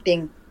or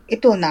something,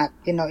 it will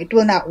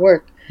not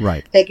work.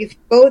 Right. Like, if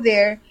you go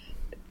there,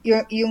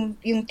 yung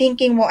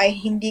thinking mo ay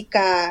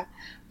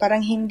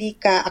parang hindi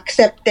ka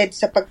accepted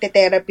sa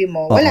pagte-therapy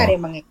mo, wala Oo. rin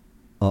mangyayari.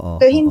 Oo.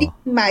 So, Oo. hindi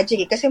magic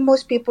eh. Kasi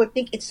most people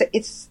think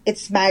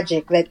it's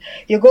magic. Like,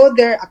 you go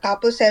there, a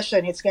couple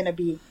session, it's gonna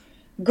be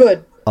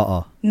good.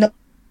 Oo. No,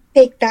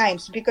 take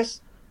times because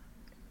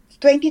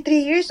 23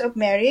 years of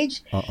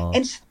marriage Oo.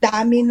 and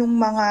dami nung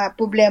mga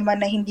problema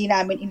na hindi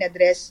namin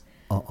inaddress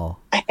Oo.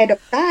 ahead of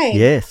time.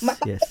 Yes,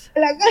 Matagal yes.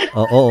 talaga.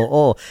 Oo,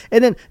 oo.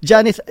 And then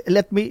Janice,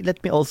 let me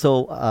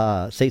also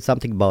say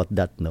something about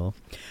that, no.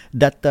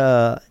 That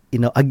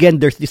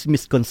again, there's this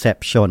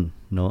misconception,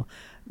 no,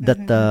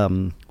 that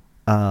Mhm.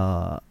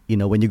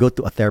 when you go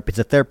to a therapist,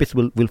 the therapist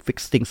will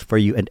fix things for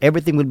you and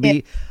everything will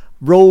Yeah, be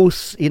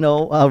rose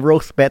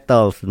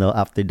petals,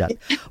 after that.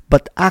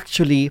 But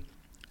actually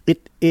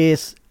it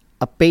is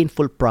a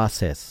painful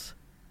process.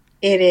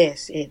 it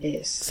is. It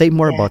is. Say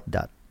more Yeah. about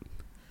that.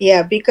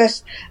 Yeah,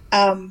 because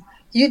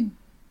you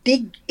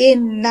dig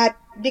in, not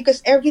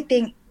because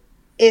everything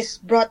is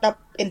brought up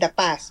in the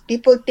past.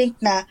 People think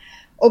na,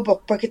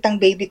 bok,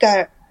 porkitang baby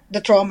ka, the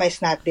trauma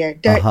is not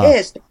there. There Uh-huh.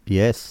 is.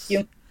 Yes.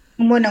 Yung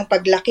mo ng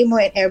paglaki mo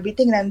and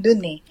everything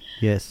nandun eh.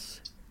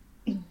 Yes.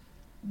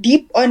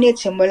 Deep on it,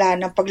 simula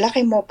ng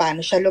paglaki mo, paano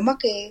siya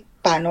lumaki,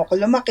 paano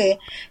ako lumaki,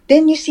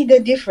 then you see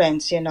the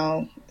difference.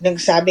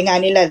 Nagsabi nga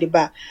nila, di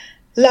ba,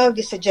 love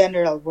is a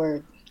general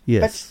word.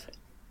 But Yes.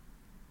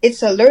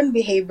 it's a learned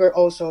behavior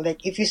also.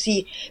 Like, if you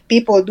see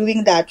people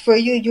doing that, for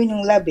you, yun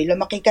yung love eh.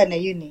 Lumaki ka na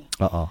yun eh.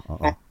 Oo,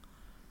 oo.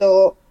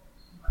 So,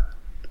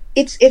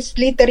 it's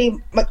literally,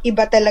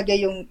 mag-iba talaga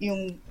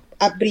yung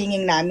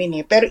upbringing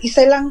namin eh. Pero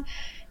isa lang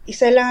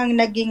ang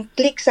naging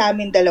click sa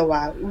amin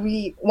dalawa.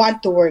 We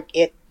want to work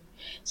it.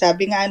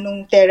 Sabi nga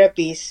nung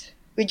therapist,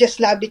 we just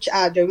love each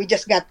other. We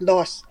just got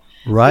lost.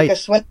 Right.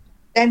 Because wala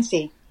sense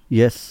eh.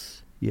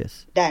 Yes.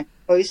 Yes. Then,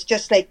 so it's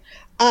just like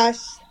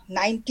us,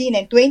 19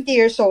 and 20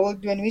 years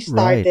old when we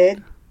Right.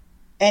 started.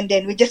 And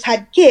then we just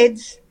had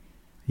kids.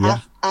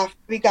 Yeah.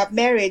 After we got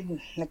married,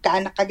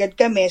 nagkaanak agad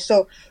kami.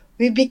 So,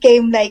 we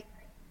became like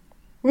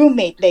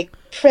roommate. Like,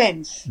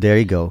 friends. There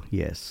you go.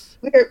 Yes.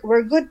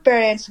 We're good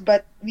parents,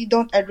 but we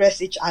don't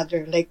address each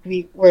other. Like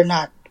we're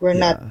not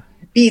Yeah.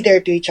 be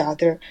there to each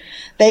other.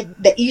 Like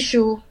the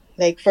issue,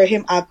 like for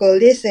him,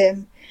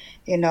 alcoholism,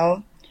 you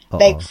know,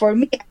 like Uh-oh. for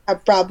me, a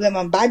problem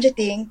on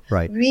budgeting.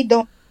 Right. We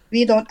don't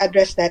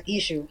address that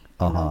issue.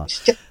 Uh-huh.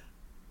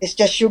 It's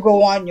just you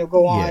go on,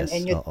 Yes.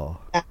 and you Uh-oh.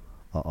 na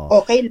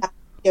Uh-oh. okay lang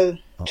till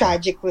Uh-oh.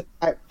 tragic with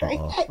heart, right?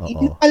 Uh-oh.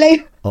 Yun Uh-oh. pala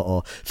yun.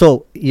 Uh-oh.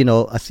 So,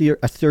 as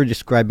you're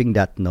describing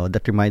that, no,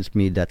 that reminds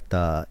me that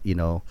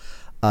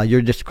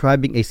you're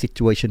describing a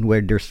situation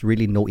where there's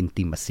really no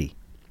intimacy.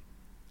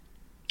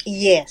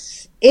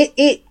 Yes, it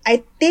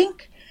I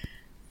think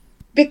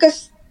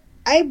because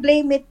I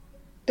blame it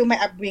to my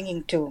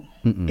upbringing too,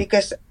 Mm-mm.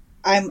 because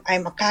I'm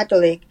a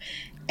Catholic,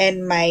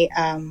 and my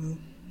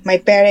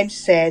parents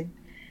said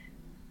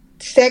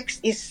sex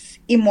is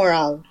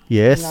immoral.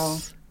 You know,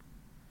 Yes.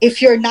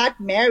 if you're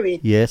not married,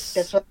 that's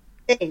Yes. what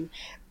they say.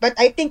 But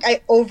I think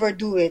I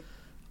overdo it.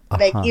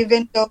 Like Uh-huh.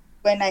 even though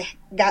when I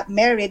got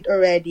married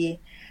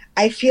already,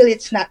 I feel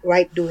it's not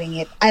right doing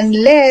it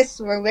unless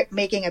we're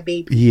making a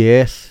baby.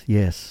 Yes,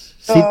 yes.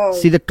 See So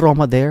the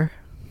trauma there?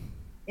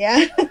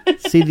 yeah,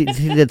 See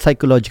the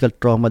psychological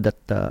trauma that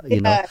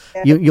yeah,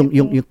 yeah.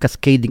 yung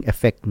cascading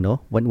effect,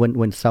 no,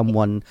 when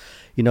someone,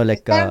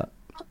 like Parang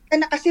ka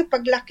na kasi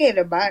paglaki,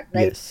 diba?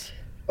 Right? yes.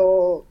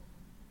 So,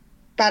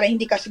 para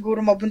hindi ka siguro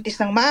mabuntis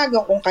ng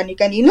maaga kung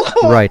kani-kanino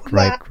ko Right,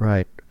 right,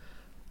 right.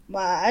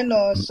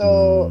 maano. So,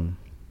 Mm,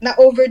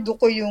 na-overdo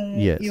ko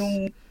yung yes.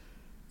 Yeah.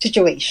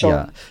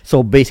 situation.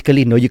 So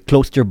basically, no, you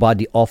closed your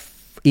body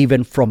off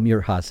even from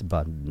your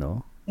husband,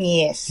 no?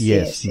 Yes,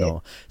 Yes, yes, yes.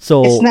 no. It's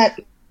So not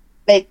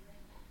like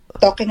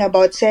talking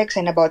about sex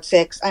and about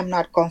sex, I'm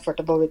not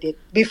comfortable with it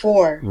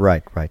before.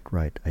 right, right,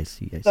 right. I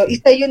see, I So,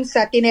 see. isa yun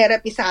sa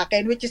tinerapy sa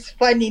akin, which is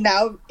funny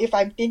now if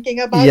I'm thinking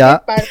about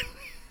Yeah. it.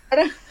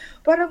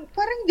 Parang,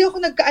 parang di ako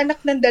nagkaanak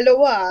ng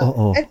dalawa.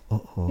 Oo, At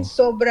oo.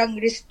 sobrang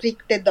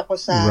restricted ako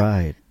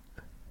Right,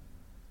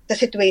 sa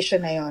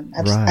situation na yon,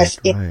 right, as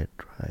in. right,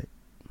 right,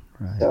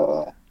 right.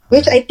 So,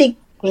 which I think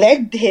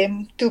led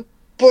him to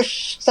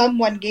push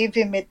someone, gave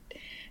him it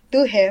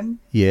to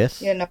him, Yes,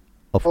 you know.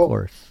 of So,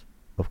 course,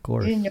 of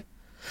course. yun yung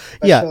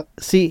Yeah.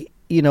 sitwasyon. See,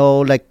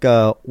 like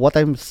what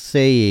I'm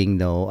saying,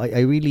 no,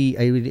 I really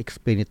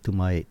explain it to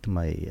my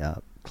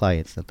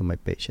clients, to my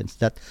patients,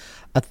 that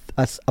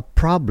as a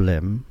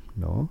problem,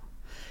 no,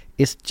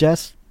 is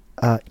just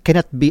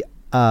cannot be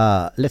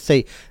let's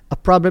say a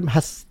problem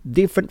has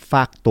different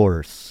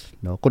factors,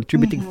 no,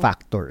 contributing Mm-hmm.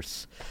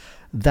 factors,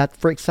 that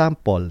for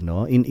example,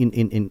 no, in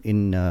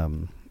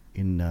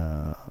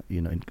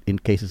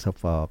cases of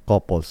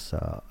couples,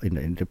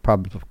 in the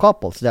problems of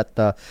couples, that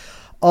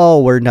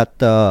we're not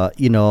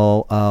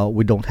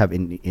we don't have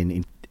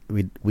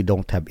we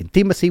don't have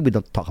intimacy, we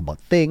don't talk about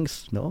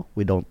things, no,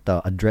 we don't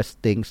address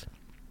things.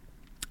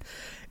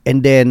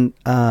 And then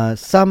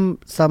some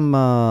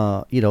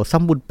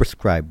would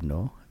prescribe,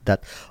 no,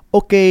 that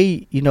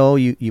okay,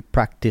 you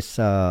practice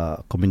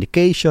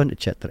communication,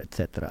 etc.,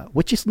 etc.,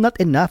 which is not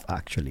enough,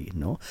 actually,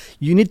 no.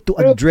 You need to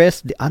True,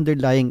 address the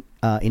underlying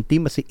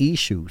intimacy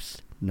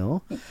issues,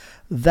 no,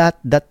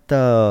 that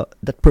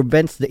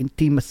prevents the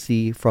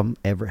intimacy from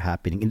ever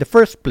happening in the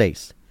first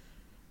place,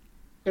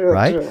 true,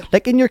 right? true.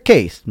 Like in your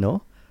case,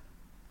 no,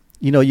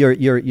 your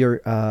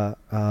uh,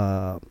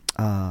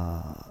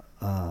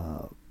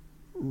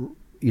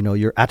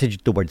 your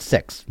attitude towards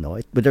sex, no,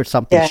 but there's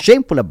something Yeah,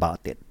 shameful about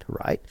it,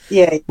 right?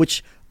 yeah,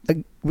 which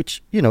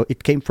which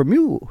it came from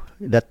you,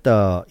 that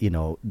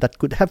that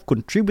could have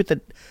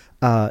contributed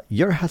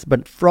your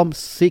husband from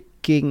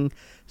seeking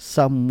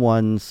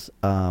someone's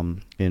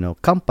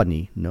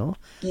company, no,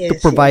 to yes,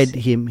 yes, provide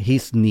him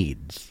his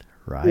needs,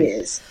 right?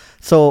 yes.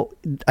 So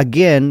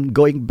again,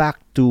 going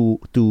back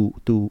to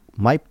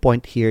my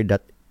point here,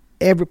 that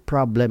every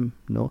problem,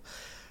 no,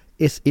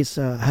 is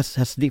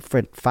has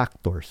different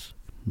factors,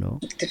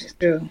 no,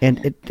 True. and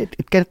it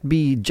can't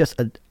be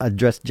just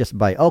addressed just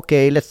by,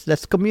 okay, let's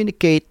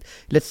communicate,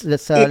 let's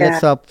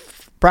Yeah.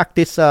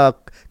 practice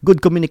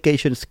good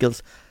communication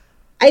skills.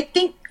 I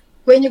think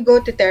when you go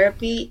to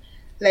therapy,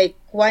 like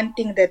one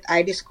thing that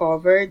I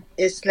discovered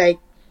is like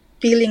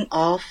peeling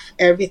off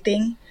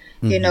everything,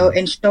 Mm-hmm.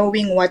 and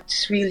showing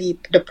what's really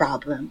the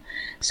problem.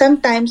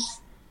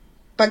 Sometimes,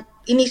 pag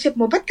inisip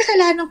mo, ba't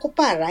kasalanan ko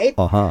pa, right?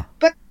 Uh-huh.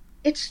 But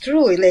it's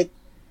true, like,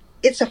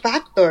 it's a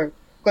factor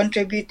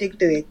contributing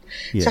to it.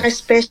 Saka Yes.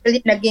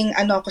 especially, naging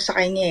ano ako sa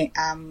kanya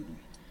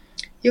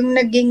yung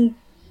naging,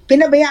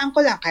 pinabayaan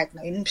ko lang kahit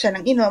nainom siya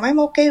ng inom, I'm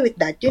okay with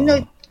that.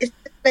 Uh, It's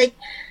like,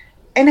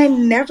 and I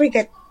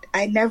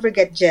never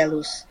get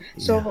jealous. yeah.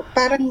 So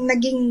parang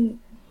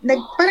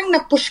parang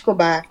na-push ko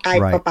ba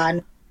kahit Right. papaano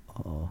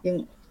Uh,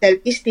 yung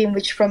self-esteem,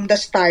 which from the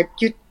start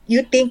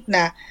you think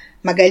na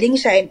magaling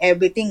siya and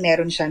everything,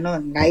 meron siya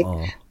nun, right?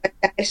 uh, But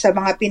dahil sa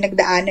mga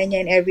pinagdaanan niya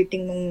and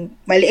everything nung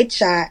maliit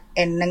siya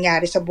and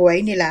nangyari sa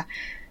buhay nila,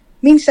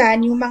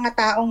 minsan yung mga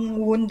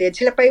taong wounded,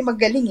 sila pa yung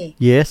magaling eh.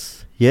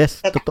 yes, yes,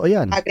 totoo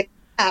yan.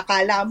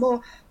 Akala mo,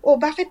 oh,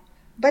 ba't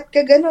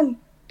ka ganun?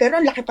 Pero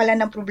ang laki pala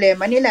ng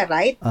problema nila,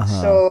 right? Uh-huh.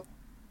 So,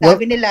 Well,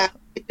 Sabi nila,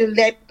 ito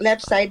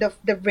left side of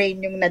the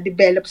brain yung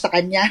na-develop sa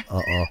kanya.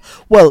 oo.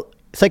 Well,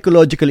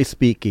 psychologically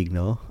speaking,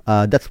 no,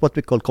 that's what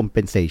we call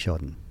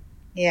compensation.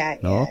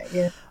 Yeah, No,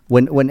 yeah, yeah.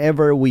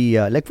 whenever we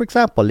like, for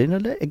example,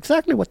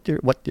 exactly what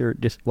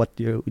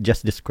you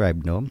just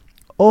described, no.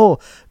 Oh,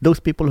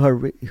 those people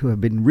who have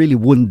been really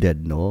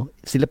wounded, no,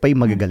 sila pa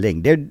yung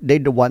magagaling. They're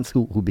the ones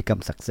who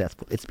become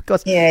successful. It's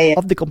because Yeah, yeah.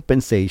 of the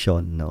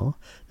compensation, no,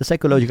 the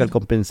psychological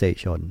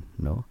compensation,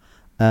 no,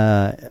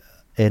 uh,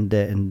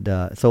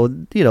 so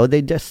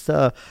they just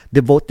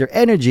devote their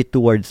energy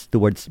towards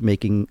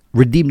making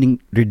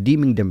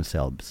redeeming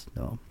themselves,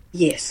 no.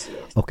 Yes,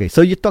 yes. Okay, so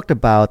you talked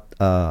about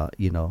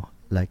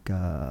like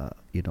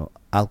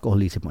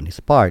alcoholism on his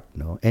part,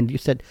 no, and you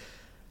said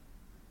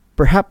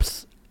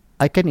perhaps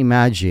I can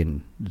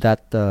imagine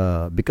that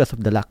because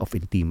of the lack of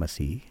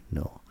intimacy,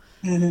 no,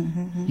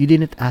 you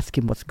didn't ask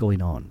him what's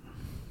going on,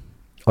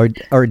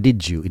 or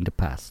did you in the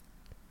past?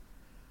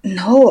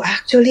 No,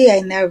 actually,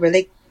 I never.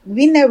 Like,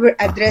 we never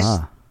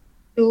addressed Aha.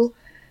 to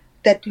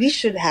that we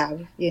should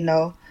have.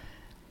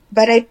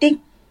 But I think,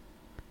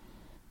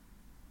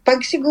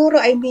 pag siguro,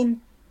 I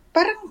mean,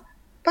 parang,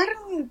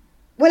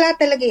 wala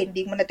talaga eh.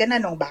 Hindi mo na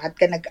tinanong, ba't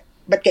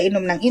ka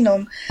inom ng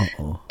inom?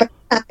 Oo. Pag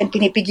sa akin,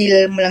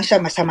 pinipigilan mo lang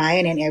siya, masama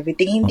yan and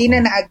everything. Hindi Oo.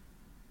 na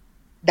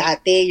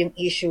dati yung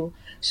issue.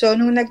 So,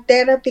 nung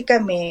nag-therapy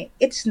kami,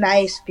 it's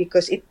nice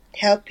because it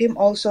helped him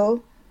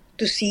also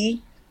to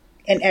see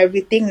and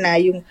everything na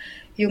yung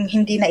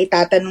hindi na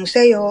itatanong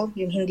sa'yo,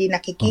 yung hindi Oo.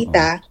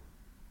 nakikita,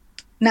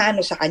 na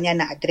ano sa kanya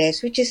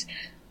na-address. Which is,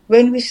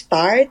 when we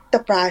start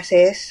the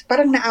process,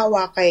 parang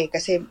naawa ka eh.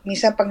 Kasi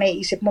minsan pag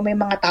naiisip mo, may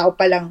mga tao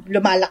palang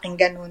lumalaking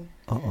ganun.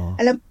 Oo.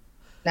 Alam mo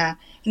na,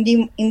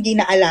 hindi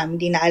na alam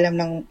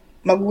ng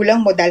magulang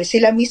mo dahil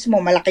sila mismo,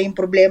 malaki yung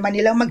problema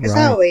nilang Right,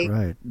 mag-asawa eh.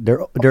 right.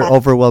 They're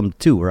overwhelmed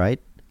too,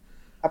 right?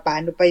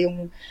 Paano pa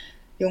yung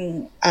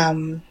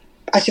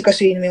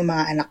asikasuhin mo yung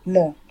mga anak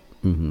mo.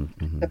 Mm-hmm,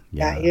 mm-hmm.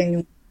 Yeah, Yeah. yun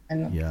yung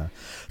ano. Yeah.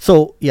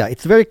 So yeah,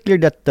 it's very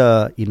clear that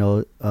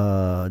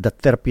that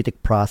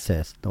therapeutic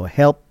process, no,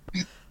 help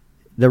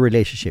the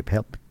relationship,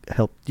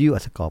 helped you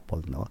as a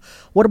couple. No,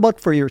 what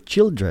about for your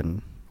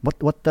children?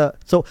 What the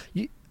so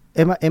you,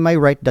 am I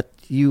right that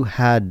you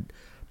had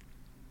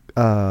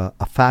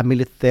a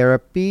family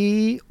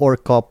therapy or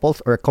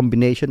couples or a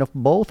combination of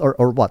both or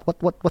what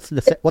was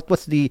the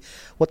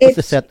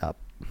It's setup?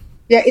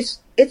 yeah, it's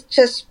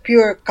just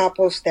pure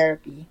couples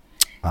therapy.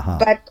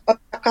 Aha. But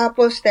on the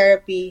couples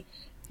therapy,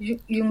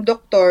 yung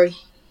doctor,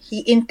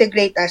 he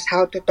integrate us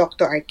how to talk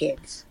to our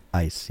kids,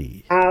 I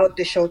see. how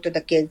to show to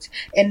the kids.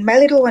 And my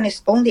little one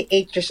is only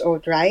 8 years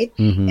old, right?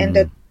 And Mm-hmm.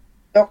 the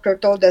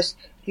doctor told us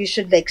you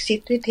should like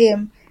sit with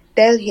him,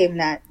 tell him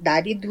that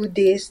daddy do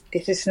this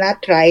is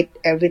not right,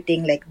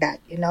 everything like that.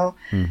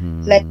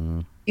 Like,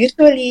 Mm-hmm.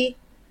 usually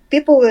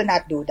people will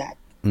not do that,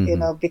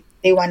 Mm-hmm. because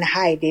they want to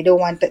hide, they don't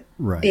want to,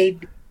 Right. they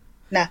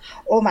na,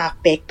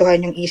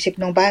 maapektuhan yung isip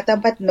ng bata,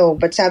 but no.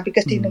 But sabi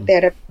kasi nung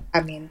Mm-hmm. therapy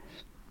namin,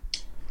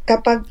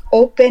 kapag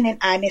open and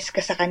honest ka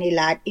sa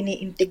kanila at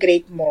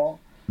ini-integrate mo,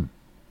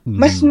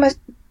 mas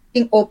Mm-hmm.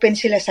 yung open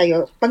sila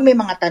sa'yo pag may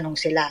mga tanong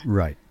sila.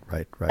 Right.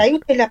 Right. Right. Tayo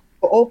sila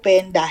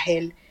open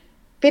dahil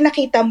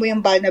pinakita mo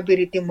yung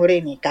vulnerability mo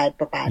rin eh, kahit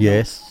pa paano.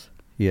 Yes.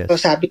 So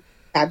Yes. sabi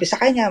sa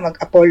kanya,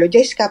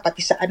 mag-apologize ka,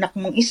 pati sa anak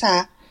mong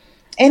isa,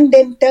 and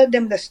then tell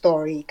them the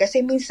story. Kasi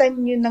minsan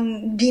yun ang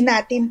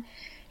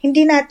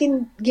hindi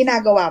natin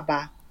ginagawa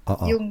ba?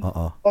 Oo. Yung,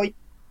 Oo.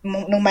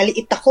 nung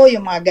maliit ako,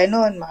 yung mga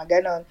ganon.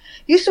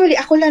 Usually,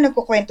 ako lang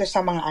nagkukwento sa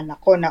mga anak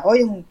ko na,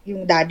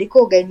 yung daddy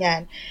ko,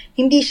 ganyan.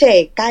 Hindi siya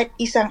eh. Kahit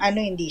isang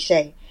hindi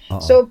siya eh.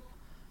 Oo. So,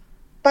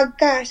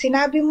 pagka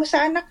sinabi mo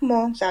sa anak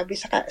mo, sabi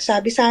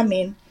sa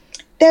amin,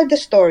 tell the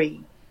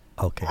story.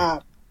 Okay.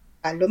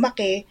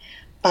 Lumaki,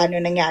 paano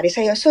nangyari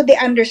sa'yo. So, they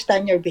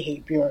understand your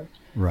behavior.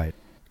 Right.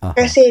 Uh-huh.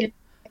 Kasi,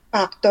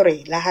 factor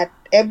eh.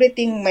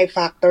 Everything may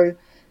factor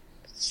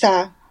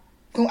sa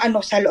kung ano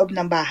sa loob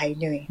ng bahay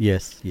nyo eh.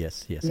 Yes,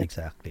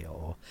 exactly.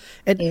 Oo.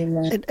 And,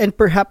 Amen. and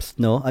perhaps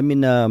no, I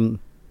mean I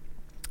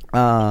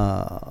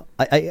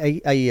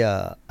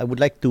would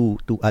like to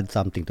add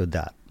something to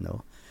that,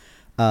 no.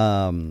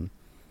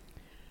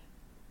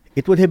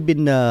 It would have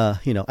been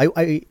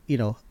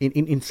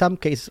in some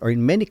cases or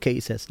in many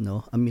cases,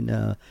 no, I mean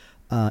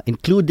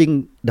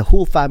including the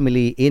whole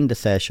family in the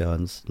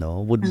sessions,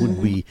 no, would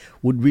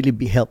really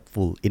be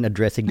helpful in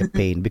addressing the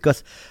pain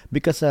because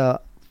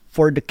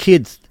for the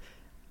kids,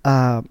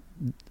 maaring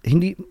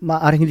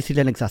hindi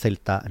sila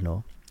nagsasalita,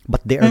 no,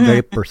 but they are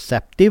very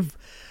perceptive.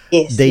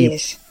 Yes, They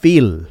yes.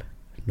 feel,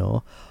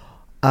 no,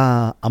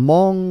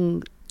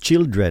 among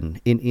children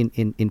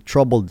in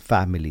troubled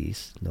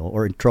families, no,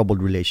 or in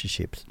troubled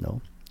relationships,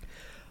 no,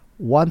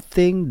 one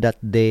thing that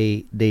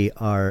they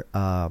are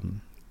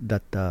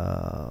that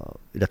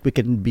we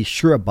can be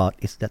sure about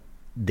is that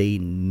they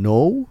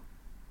know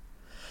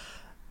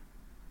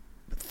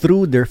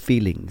through their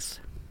feelings,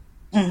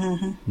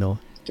 no,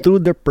 through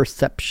their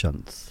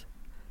perceptions,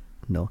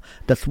 No,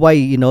 that's why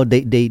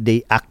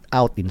they act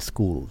out in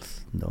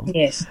schools. No,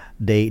 Yes.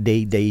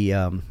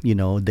 in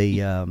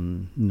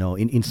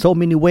so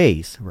many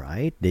ways,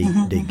 right? They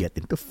Mm-hmm. get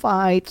into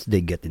fights,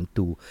 they get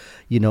into,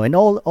 and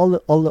all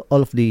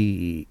of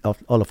the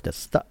all of that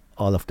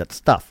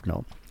stuff,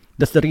 no.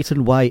 That's the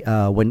reason why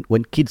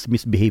when kids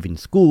misbehave in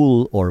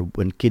school, or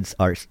when kids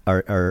are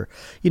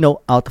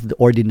out of the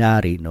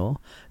ordinary, no,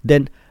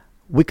 then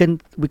we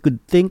could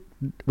think,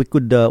 we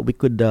could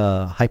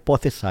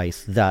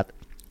hypothesize that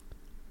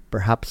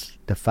perhaps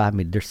the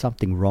family, there's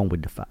something wrong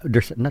with the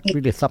there's not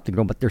really something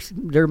wrong, but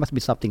there must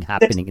be something There's,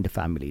 happening in the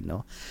family,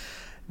 no,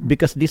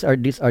 because these are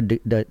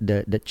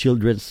the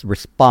children's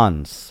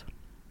response,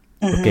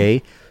 mm-hmm.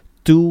 okay,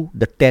 to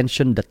the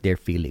tension that they're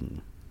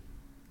feeling.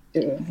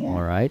 True, yeah.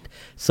 All right.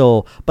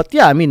 So, but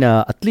yeah, I mean,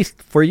 at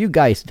least for you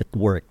guys that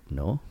work,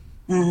 no.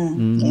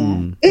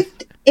 Mm-hmm. Yeah.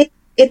 Mm-hmm.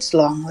 It's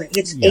long. Like,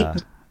 it's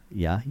eight.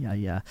 Yeah,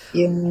 yeah.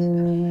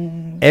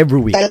 Yung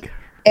Every tal- week, right?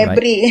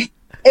 every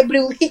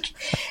every week.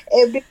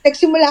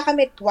 Nagsimula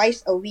kami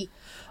twice a week.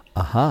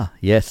 Aha.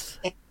 Yes.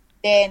 And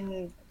then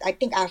I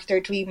think after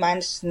 3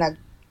 months Tape.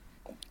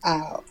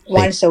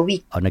 once a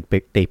week Oh,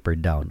 taper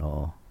down.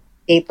 Oh.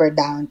 taper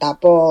down.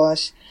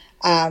 Tapos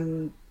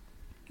um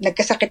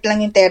nagkasakit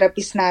lang yung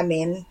therapist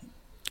namin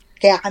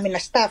kaya kami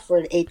na staff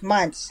for 8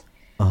 months.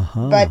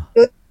 But Aha.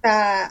 dun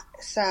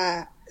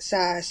sa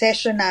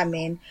session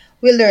namin,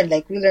 we learn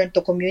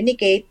to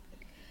communicate.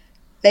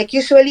 Like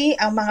usually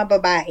ang mga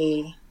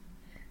babae,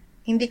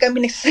 hindi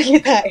kami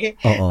nagsasalita eh.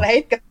 Oo.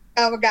 Right?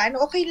 Kapag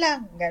okay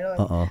lang, ganun.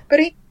 Oo.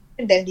 Pero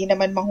dahil hindi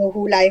naman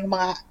manghuhula yung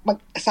mga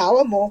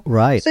mag-asawa mo.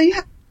 Right. So you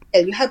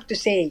have to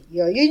say.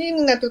 Yun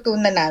yung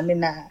natutunan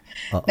namin na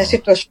Oo.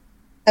 sitwasyon.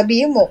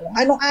 Sabihin mo, kung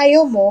anong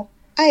ayaw mo.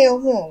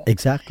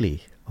 Exactly.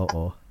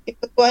 Oo.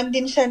 Itutuan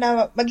din siya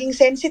na maging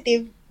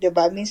sensitive, 'di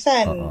ba?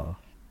 Minsan Oo.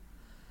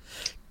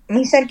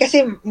 minsan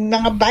kasi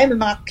mga babae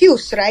may mga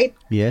cues, right?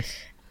 Yes.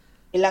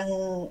 Ilang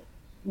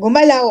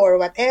gumalaw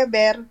or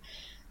whatever.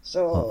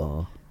 So, Oo.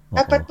 Oo.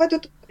 dapat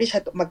matututo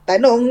siya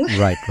magtanong.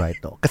 Right.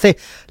 Oh. Kasi,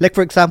 like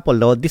for example,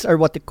 no, these are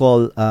what they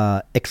call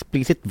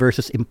explicit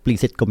versus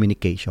implicit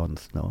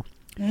communications, no.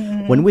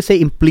 When Mm-hmm. we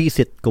say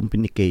implicit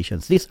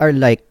communications, these are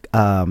like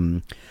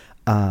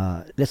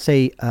let's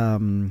say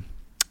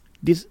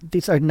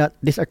these are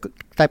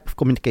type of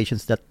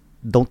communications that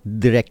don't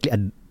directly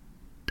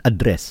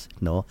address,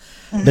 no,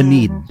 the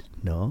need,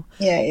 Mm-hmm. no.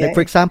 Like Yeah.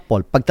 for example,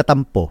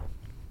 pagtatampo,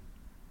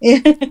 Yeah.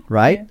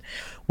 right?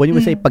 Yeah. When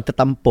we say Mm.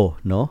 pagtatampo,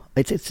 no,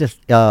 it's just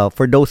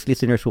for those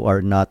listeners who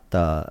are not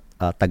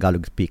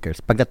Tagalog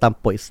speakers,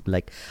 pagtatampo is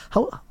like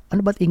how,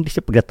 ano ba English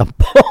yung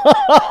pagtatampo?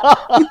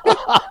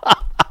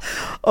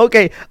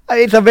 Okay,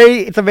 it's a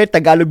very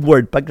Tagalog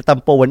word,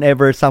 pagtatampo.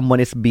 Whenever someone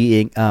is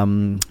being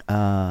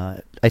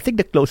I think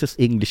the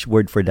closest English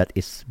word for that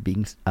is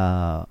being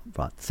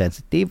what,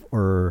 sensitive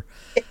or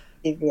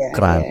Yeah.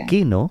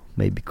 cranky, no?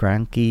 Maybe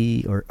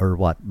cranky or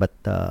what. But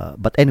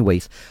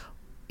anyways,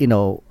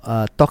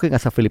 talking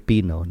as a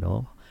Filipino,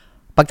 no,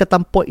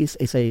 pagtatampo is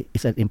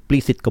an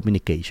implicit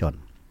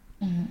communication,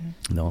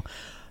 Mm-hmm. no.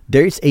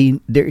 There is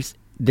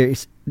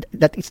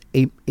that is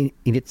in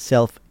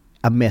itself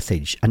a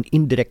message, an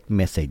indirect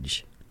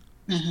message,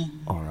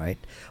 Mm-hmm. all right,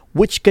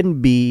 which can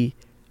be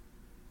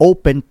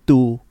open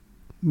to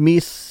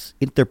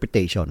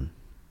misinterpretation,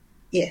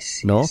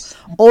 Yes. no. Yes.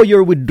 Oh,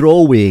 you're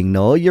withdrawing,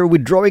 no, you're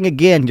withdrawing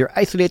again, you're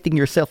isolating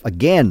yourself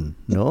again,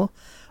 no.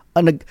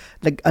 Ano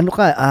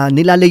ka,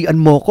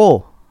 nilalayuan mo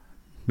ko,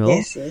 no?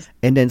 Yes. Yes.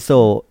 And then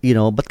so,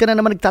 ba't ka na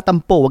naman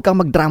nagtatampo? Huwag kang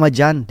magdrama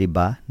dyan, di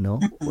ba?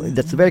 No?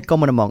 That's Mm-hmm. very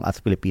common among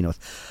us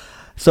Filipinos.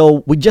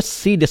 So, we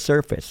just see the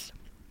surface.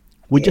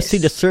 We just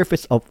see the Yes.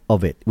 surface of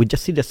it. We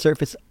just see the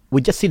surface. We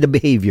just see the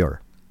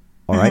behavior.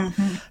 All right?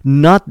 Mm-hmm.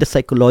 Not the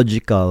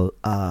psychological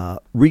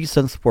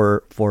reasons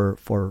for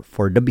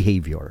the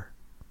behavior.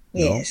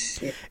 No? Yes.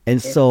 Yes.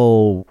 And Yes.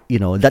 so,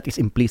 that is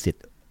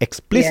implicit. Yeah.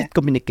 Explicit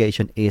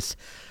communication is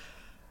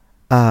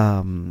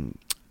um,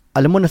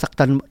 alam mo,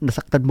 nasaktan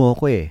mo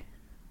ako eh,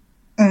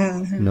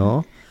 Mm-hmm.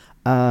 no?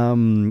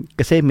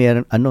 Kasi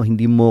meron,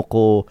 hindi mo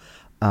ko,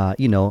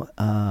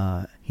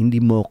 hindi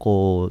mo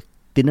ko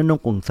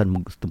tinanong kung saan mo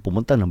gustong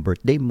pumunta ng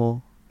birthday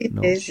mo, no?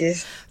 Yes.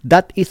 Yes.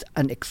 That is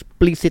an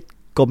explicit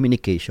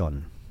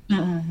communication,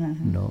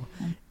 Mm-hmm. no?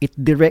 It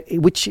direct,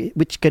 which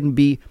can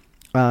be,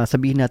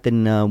 sabihin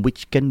natin na,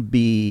 which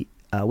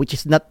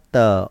is not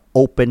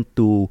open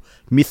to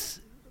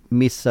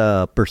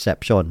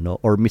misperception, no,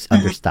 or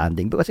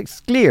misunderstanding, because it's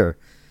clear,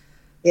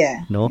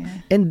 Yeah. no.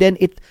 Yeah. And then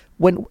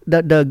when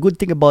the good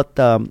thing about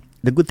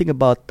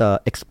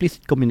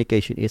explicit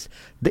communication is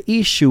the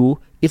issue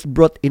is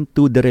brought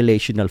into the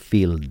relational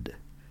field,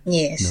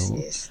 Yes. no.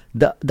 Yes.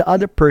 The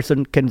other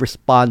person can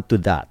respond to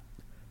that,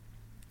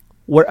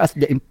 whereas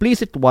the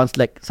implicit ones,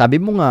 like sabi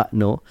mo nga,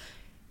 no,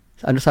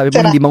 ano sabi mo,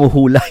 Sarap. hindi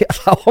manghuhula yung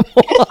asawa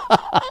mo.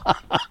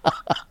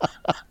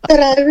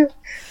 Sarap.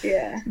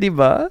 Yeah. Di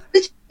ba?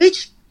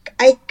 Which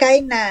I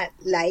kinda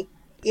like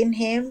in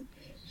him.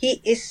 He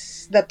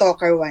is the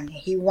talker one.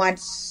 He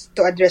wants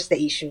to address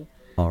the issue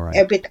All right.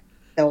 every time.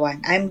 the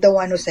one. I'm the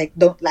one who's like,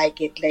 don't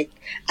like it. Like,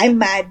 I'm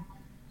mad,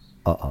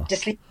 Oo.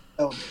 just leave it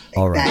alone.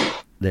 All Like right.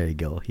 that. There you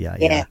go. Yeah,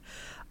 Yeah.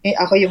 yeah.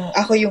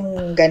 Ako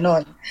yung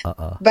ganon.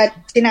 Oo. But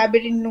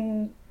sinabi rin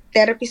nung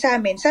therapy sa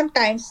amin,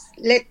 sometimes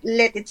let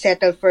it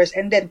settle first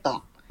and then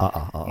talk.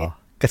 Oo, oo.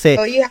 Kasi,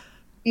 So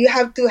you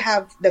have to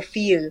have the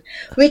feel,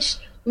 which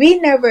we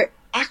never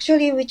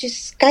actually, which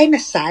is kind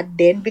of sad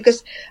then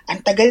because ang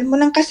tagal mo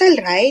ng kasal,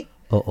 right?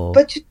 oo.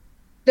 But you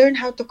learn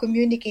how to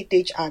communicate to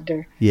each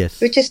other,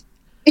 Yes. which is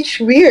it's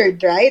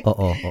weird, right?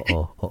 Oo,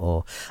 oo, oo.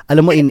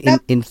 Alam mo,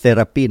 in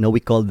therapy, no, we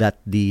call that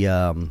the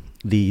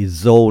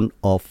zone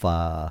of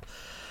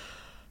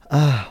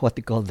what do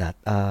you call that?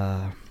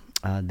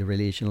 The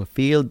relational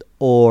field,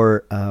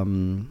 or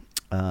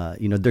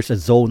there's a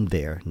zone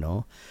there,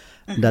 no,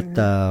 that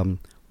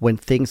when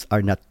things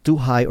are not too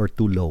high or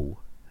too low,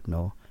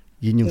 no,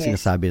 yun yung Yes.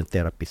 sinasabi ng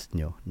therapist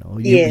nyo,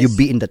 no, you Yes.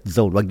 be in that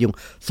zone, wag yung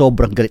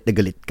sobrang galit na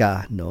galit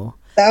ka, no,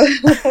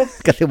 Tapos,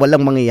 kasi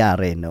walang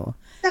mangyayari, no.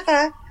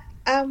 saka,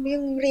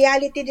 yung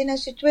reality din ng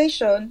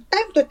situation,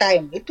 time to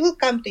time, it will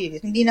come to you.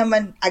 Hindi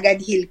naman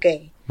agad heal ka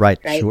eh. Right,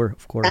 Right? sure,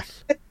 of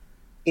course.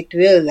 It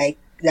will like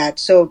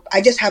that. So, I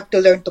just have to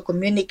learn to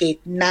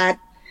communicate, not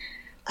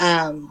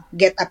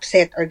get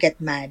upset or get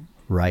mad.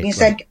 Right, right.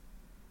 Minsan,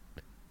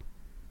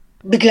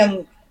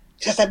 biglang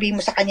sasabihin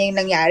mo sa kanya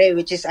yung nangyari,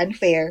 which is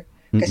unfair.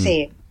 Mm-mm.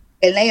 Kasi,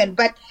 well na yun.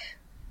 But,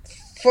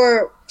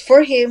 for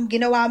him,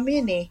 ginawa mo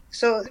yun eh.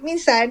 So,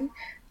 minsan,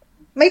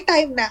 may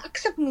time na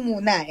accept mo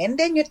muna and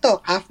then you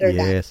talk after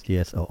that.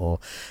 Yes, oo.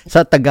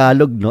 Sa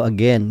Tagalog, no,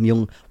 again,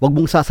 yung wag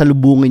mong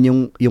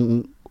sasalubungin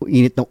yung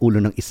init ng ulo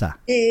ng isa,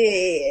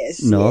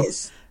 Yes, no?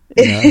 yes.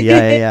 No?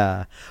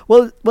 Yeah.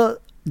 Well,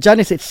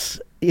 Janice,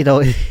 it's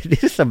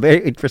this is a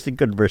very interesting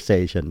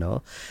conversation,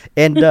 no?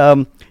 And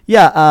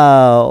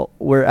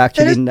we're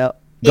actually So, now.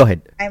 Go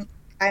ahead.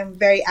 I'm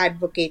very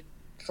advocate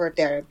for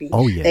therapy.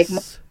 Oh Like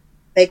yes.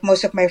 like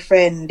most of my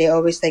friends, they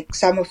always like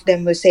some of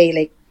them will say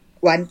like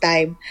one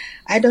time,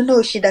 I don't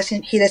know, he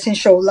doesn't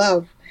show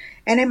love.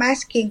 And I'm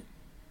asking,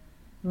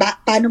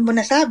 paano mo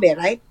nasabi,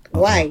 right?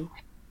 Why?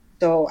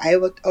 So I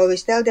would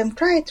always tell them,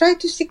 try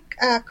to seek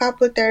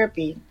couple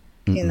therapy,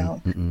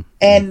 Mm-mm.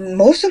 And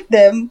most of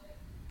them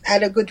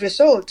had a good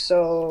result.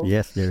 So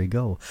Yes, there you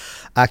go.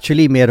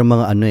 Actually, meron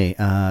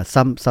mga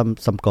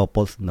some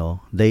couples,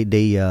 no, they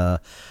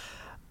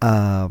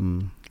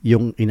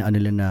yung inaano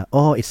nila na,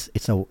 it's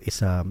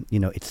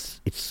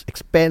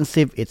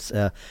expensive,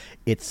 ito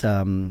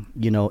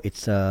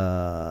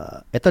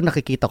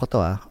nakikita ko to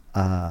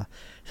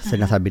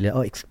sinasabi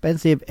nila,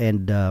 expensive,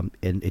 and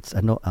it's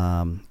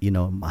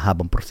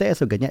mahabang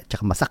proseso, ganyan,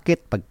 tsaka masakit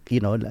pag,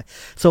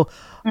 so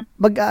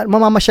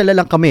mamamasyala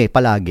lang kami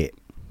palagi,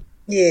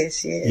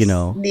 yes.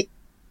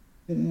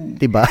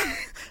 diba?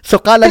 So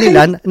kala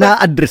nila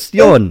na-address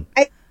yon.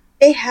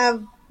 They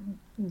have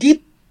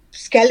deep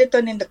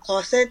skeleton in the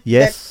closet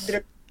Yes.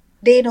 that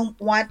they don't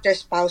want their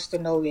spouse to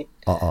know it.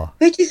 Oo.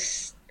 Which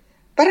is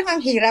parang ang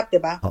hirap,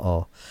 'di ba?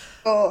 Oo.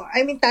 So,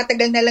 I mean,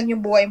 tatagal na lang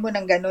yung buhay mo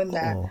ng ganun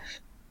na Oo.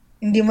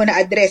 hindi mo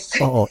na-address.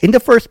 Oo. In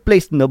the first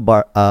place, no,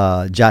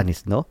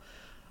 Janice, no?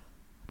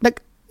 The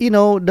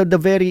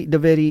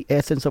very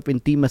essence of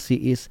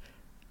intimacy is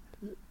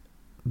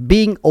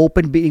being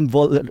open,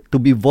 to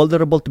be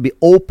vulnerable, to be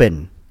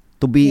open,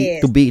 to be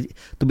Yes.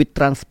 to be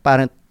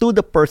transparent to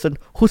the person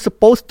who's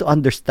supposed to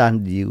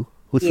understand you,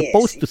 who's Yes.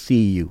 supposed to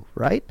see you,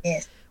 right?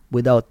 Yes.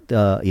 Without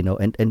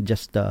and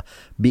just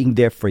being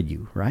there for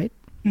you, right?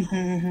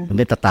 Mm-hmm.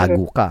 And then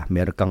tatago ka.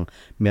 Meron kang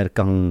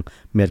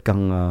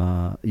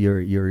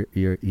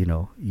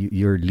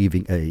you're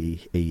living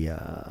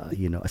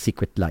a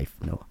secret life,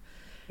 no?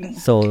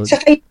 So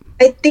Saka,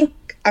 I think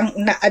ang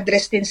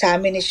na-address din sa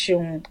amin is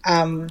yung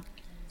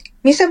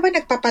minsan ba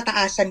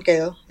nagpapataasan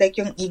kayo? Like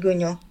yung ego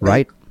nyo?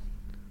 right.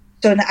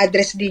 So,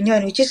 na-address din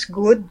yun, which is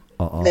good.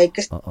 Oo. Like,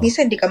 kasi Oo.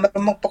 minsan di ka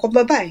marunong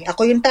magpakumbaba eh.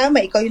 Ako yung tama,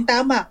 ikaw yung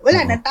tama.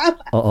 Wala nang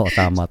tama. Oo,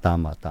 tama.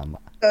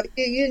 So,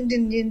 yun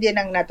din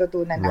ang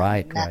natutunan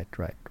namin. Right. Na,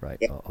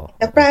 Oo.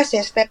 the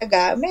process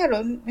talaga,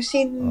 meron.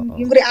 Kasi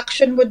yung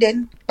reaction mo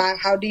din,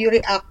 how do you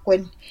react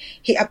when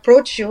he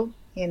approach you?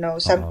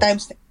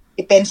 Sometimes,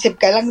 defensive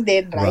ka lang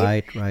din,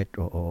 right? Right.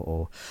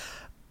 Oo.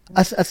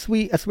 As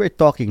we're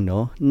talking,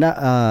 no,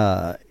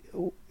 na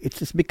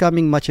it's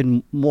becoming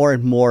and more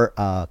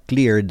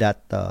clear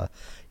that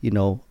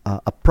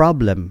a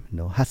problem,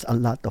 has a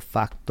lot of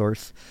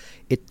factors.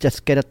 It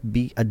just cannot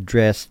be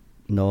addressed.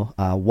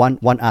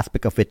 One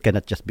aspect of it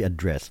cannot just be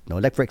addressed.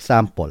 Like for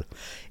example,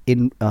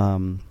 in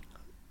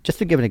just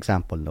to give an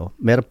example,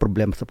 meron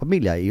problema sa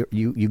pamilya.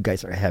 You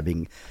guys are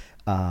having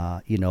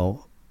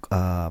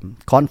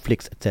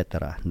conflicts,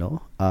 etc.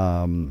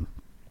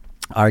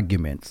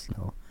 Arguments.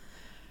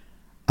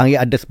 Ang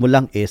i-address mo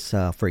lang is,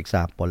 for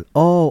example,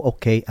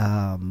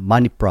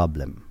 money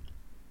problem.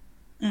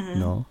 Mm-hmm.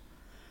 No?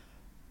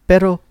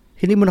 Pero,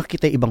 hindi mo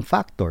nakita ibang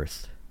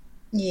factors.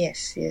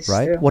 Yes,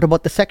 Right? true. What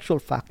about the sexual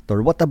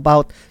factor? What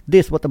about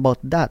this? What about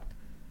that?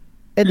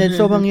 And then,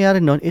 so mangyayari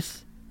nun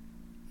is,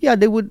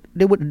 they would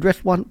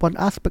address one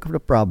aspect of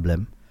the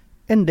problem,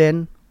 and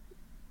then,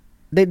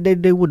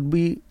 they would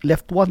be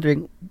left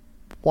wondering,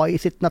 why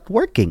is it not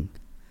working?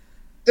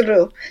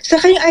 True. So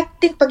kayo, I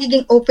think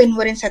pagiging open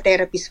mo rin sa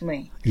therapist mo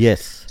eh.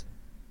 Yes.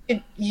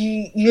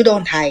 You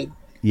don't hide.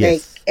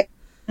 Like, Yes.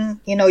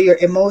 your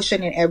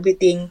emotion and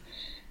everything.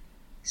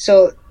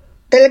 So,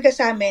 talaga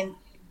sa amin,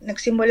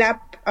 nagsimula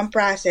ang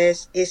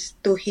process is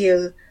to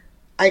heal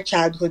our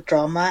childhood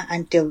trauma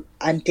until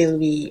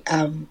we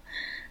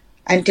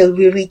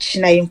reach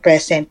na yung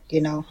present.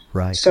 Right,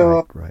 right,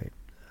 So, right.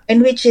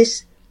 and which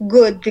is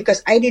good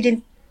because I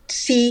didn't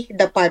see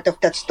the part of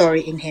that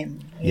story in him.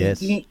 Yes.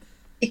 Hindi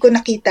ko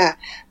nakita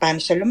paano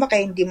siya lumaki,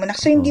 hindi Oo.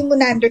 mo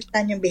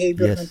na-understand yung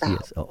behavior ng Yes, tao.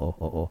 yes. Oo,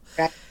 oo.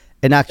 Right?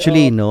 And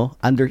actually, So,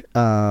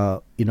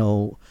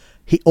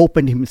 he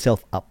opened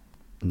himself up,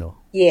 when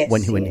yes,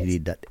 he yes.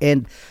 did that.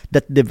 And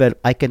that develop,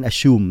 I can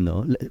assume,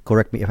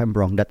 correct me if I'm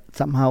wrong, that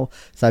somehow,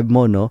 sabi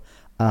mo,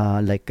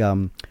 like,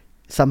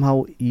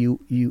 somehow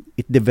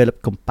it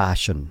developed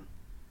compassion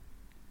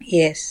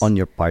Yes. on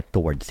your part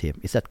towards him.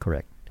 Is that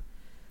correct?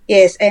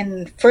 Yes,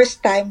 and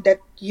first time that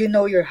you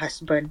know your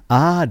husband.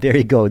 Ah, there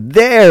you go.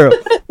 There!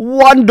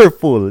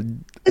 Wonderful!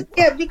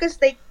 Yeah, because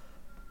like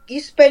you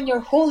spend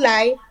your whole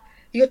life,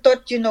 you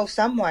thought you know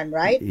someone,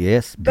 right?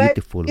 Yes, But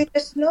beautiful. you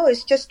just know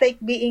it's just like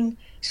being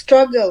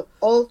struggle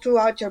all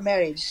throughout your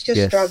marriage. It's just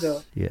Yes,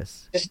 struggle.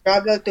 yes. Just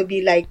struggle to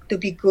be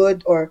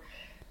good or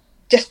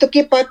just to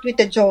keep up with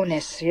the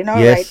Jonas, right?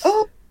 Yes,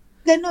 Oh,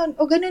 ganon.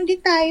 Oh, ganon din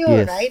tayo,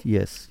 yes, right?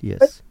 yes,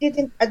 But yes. you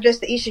didn't address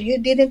the issue. You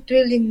didn't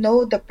really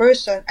know the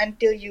person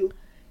until you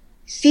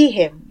see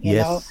him.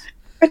 Yes,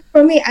 But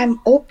for me,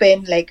 I'm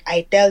open. Like,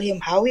 I tell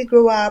him how we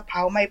grew up,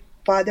 how my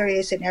father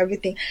is, and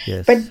everything.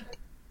 But yes,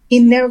 he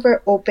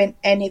never opened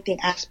anything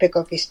aspect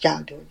of his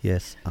childhood.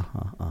 yes.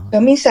 Uh-huh, uh-huh.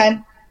 So,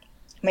 minsan,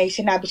 may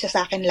sinabi siya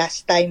sa akin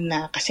last time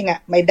na, kasi nga,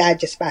 my dad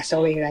just passed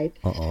away, right?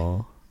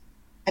 Oo.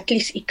 At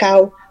least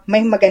ikaw,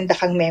 may maganda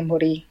kang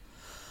memory.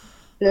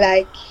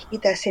 Like,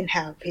 he doesn't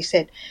have. He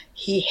said,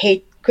 he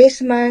hate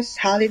Christmas,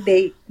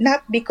 holiday,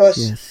 not because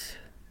Yes,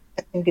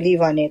 I can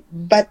believe on it,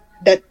 but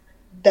that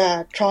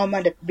the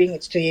trauma that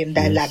brings it to him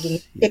dahil laging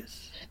yes, sick. yes.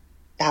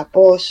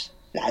 Tapos,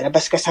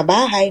 lalabas ka sa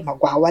bahay,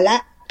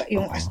 magwawala.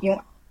 Oo, Yung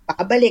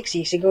pakabalik,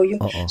 sisigaw yung...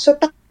 oo. So,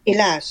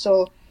 sila.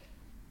 So,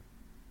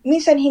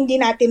 minsan hindi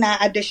natin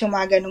na-address yung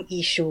mga ganong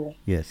issue.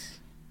 Yes,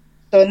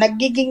 So, ang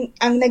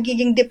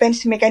nagiging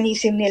defense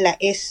mechanism nila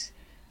is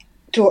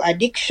through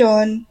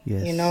addiction,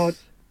 yes.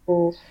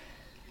 to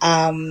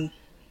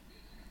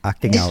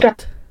Acting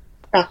out.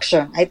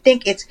 distraction. I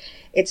think it's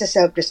a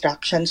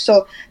self-destruction.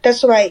 So,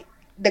 that's why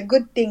the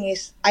good thing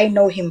is I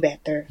know him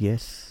better.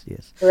 Yes,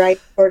 yes. Right?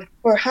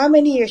 For how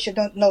many years you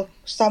don't know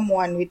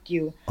someone with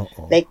you?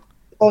 Oo. Like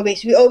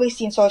we always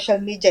see in social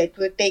media it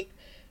will take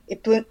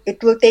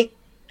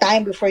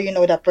time before you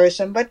know that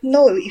person. But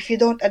no, if you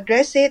don't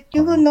address it,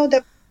 you will Oo. know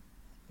that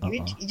Oo.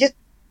 you just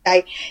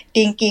like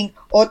thinking,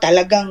 oh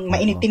talagang Oo.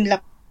 mainitin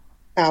lang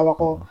ang tawa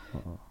ko. Oo.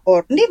 Oo.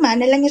 Or hindi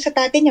man lang yung sa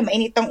tatay niya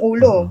mainit ang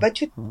ulo. Oo. But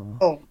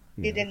Oo. you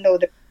Yeah. didn't know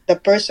the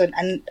person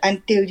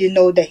until you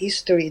know the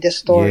history, the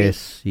story.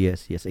 Yes,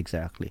 yes, yes,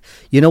 exactly.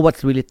 You know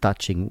what's really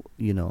touching,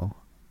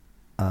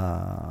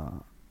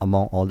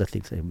 among all the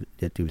things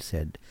that you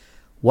said,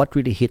 what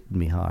really hit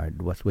me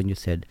hard was when you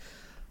said,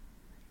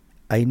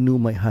 I knew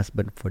my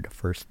husband for the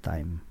first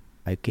time.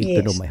 I came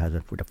to know Yes. my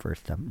husband for the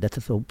first time. That's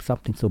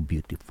something so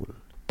beautiful,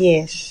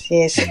 Yes.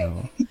 Yes. you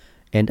know.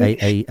 And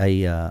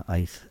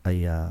I'm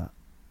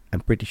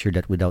pretty sure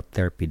that without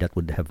therapy, that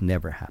would have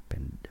never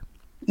happened.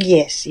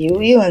 Yes, you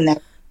Yes, you will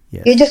not. You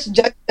yes, just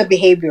judge the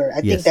behavior.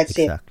 I think yes, that's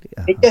it. exactly.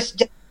 You just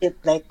judge it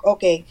like,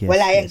 okay,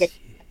 wala Yes, yan yes,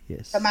 ganyan.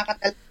 yes, Sama ka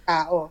talagang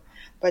tao.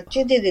 But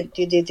you didn't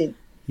know,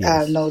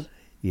 yes,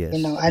 yes,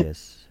 and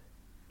yes,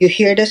 you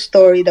hear the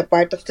story, the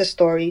part of the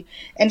story,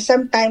 and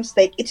sometimes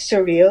like it's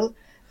surreal.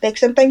 Like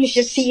sometimes you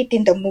just see it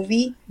in the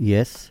movie,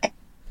 yes.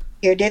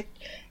 hear it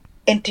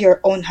into your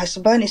own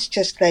husband. It's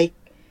just like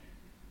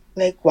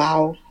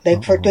wow.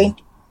 Like for Oo.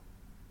 20,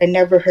 I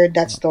never heard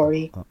that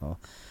story. Oo.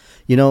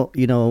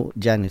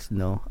 Janice,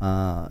 no,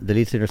 the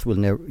listeners will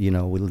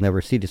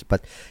never see this,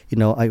 but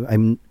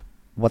I'm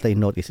what I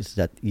notice is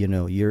that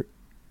you're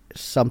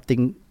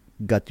something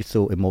got you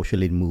so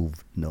emotionally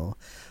moved, no,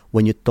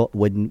 when you thought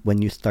when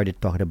you started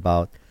talking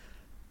about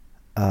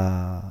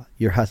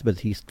your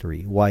husband's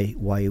history. Why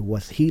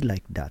was he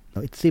like that?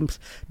 No, it seems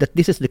that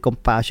this is the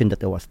compassion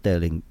that I was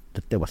telling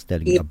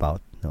you Ye-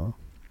 about, no.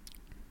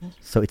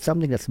 So it's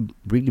something that's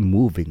really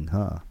moving,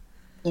 huh?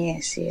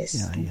 Yes, yes.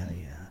 Yeah, yeah,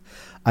 yeah.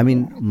 I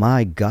mean,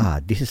 my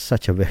God, this is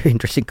such a very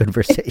interesting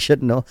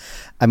conversation. No,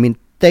 I mean,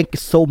 thank you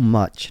so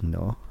much.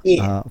 No,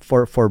 Yeah.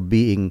 for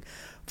being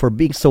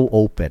so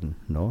open.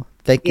 No,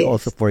 thank you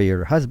also Yes. for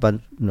your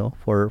husband. No,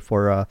 for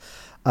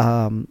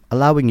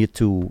allowing you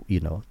to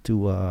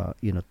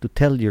to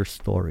tell your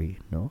story.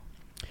 No,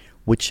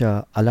 which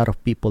a lot of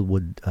people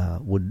would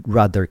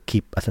rather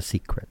keep as a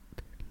secret.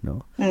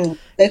 No.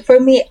 Like for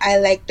me, I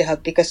like to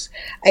help because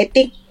I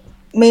think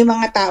may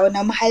mga tao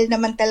na mahal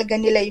naman talaga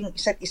nila yung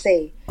isa't isa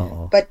eh.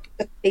 Oo. But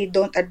if they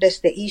don't address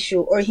the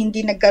issue or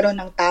hindi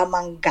nagkaroon ng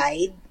tamang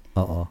guide,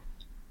 Oo.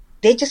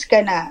 they just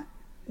gonna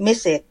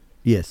miss it.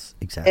 Yes,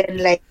 And exactly.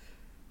 like,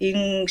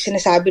 yung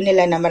sinasabi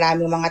nila na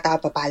maraming mga tao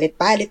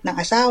papalit-palit ng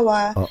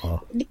asawa,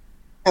 Oo. di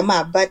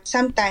tama. But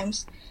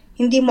sometimes,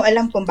 hindi mo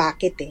alam kung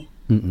bakit eh.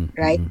 Mm-mm,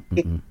 Right?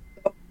 mm-mm, mm-mm,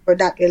 For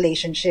that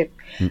relationship.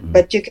 mm-mm.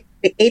 But you can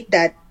create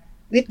that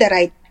with the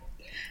right,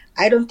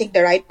 I don't think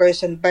the right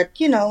person, but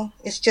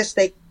it's just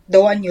like the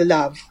one you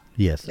love.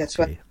 Yes, That's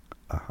what. okay.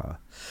 Uh-huh.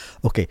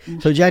 Okay,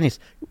 so Janice,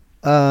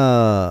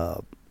 uh,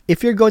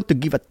 if you're going to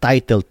give a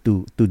title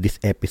to this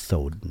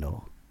episode,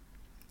 no,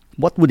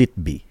 what would it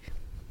be?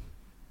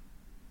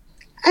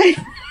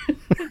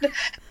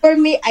 For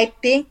me, I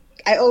think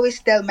I always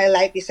tell my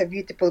life is a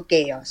beautiful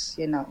chaos.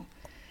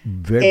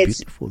 Very It's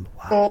beautiful.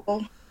 Wow.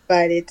 beautiful,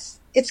 but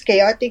it's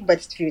chaotic, but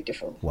it's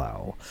beautiful.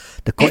 Wow,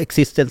 the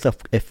coexistence of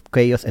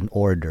chaos and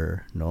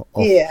order, no,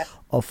 Yeah.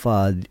 of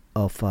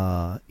of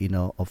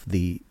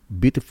the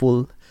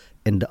beautiful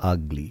and the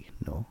ugly,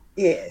 no,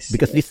 Yes.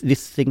 because Yes.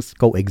 these things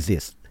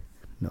coexist,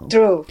 no.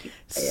 True.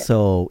 Yeah.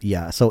 So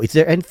yeah, so is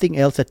there anything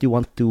else that you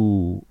want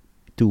to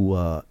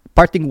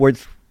parting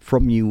words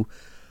from you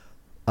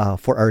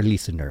for our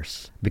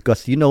listeners?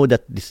 Because you know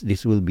that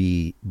this will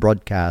be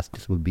broadcast,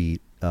 this will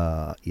be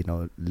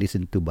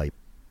listened to by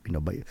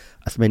by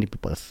as many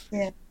people as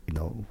Yeah.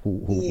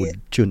 who Yeah. would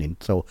tune in.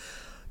 So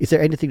is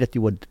there anything that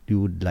you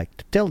would like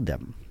to tell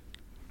them?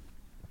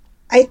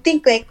 I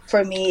think like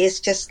for me, it's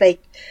just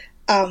like,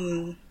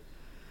 um,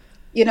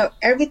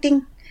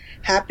 everything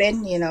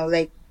happened,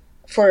 like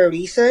for a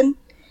reason,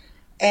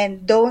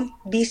 and don't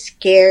be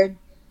scared,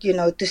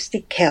 to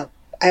seek help.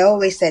 I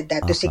always said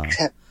that, to seek Uh-huh.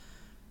 help.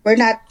 We're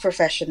not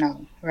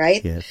professional,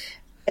 right? Yes.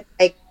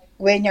 Like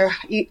when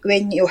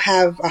you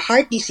have a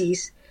heart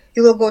disease,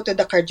 you will go to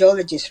the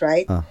cardiologist,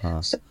 right?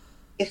 Uh-huh. So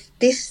if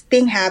this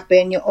thing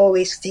happen, you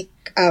always seek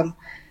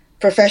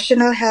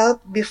professional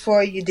help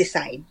before you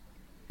decide.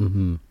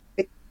 Mm-hmm.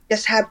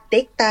 Just have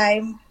take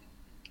time,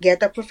 get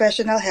a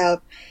professional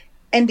help,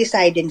 and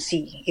decide and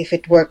see if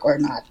it work or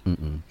not.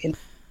 Mm-mm. You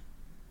know?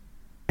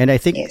 And I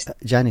think, Yes,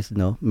 Janice,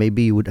 no,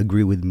 maybe you would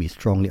agree with me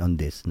strongly on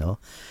this, no?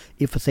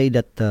 If I say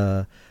that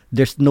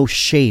there's no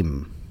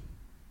shame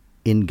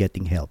in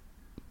getting help.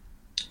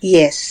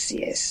 yes,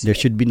 yes, There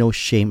should be no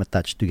shame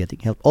attached to getting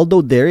help.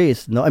 Although there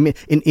is, no, I mean,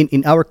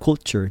 in our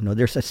culture, no,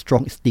 there's a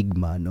strong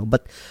stigma, no,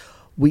 but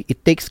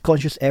it takes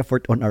conscious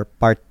effort on our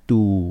part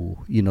to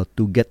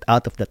to get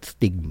out of that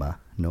stigma,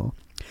 no,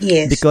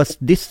 yes, because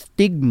this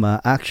stigma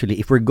actually,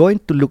 if we're going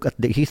to look at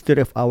the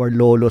history of our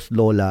lolos,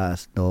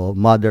 lolas, no,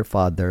 mother,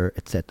 father,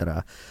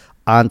 etc.,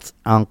 aunts,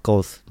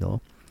 uncles,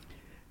 no,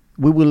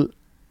 we will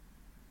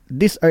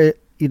these are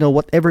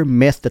whatever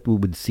mess that we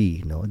would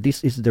see,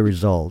 this is the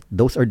result,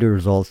 those are the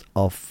results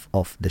of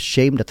the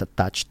shame that's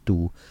attached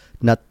to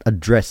not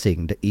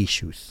addressing the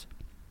issues,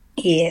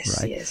 yes,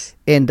 right? yes.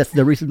 And that's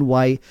the reason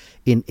why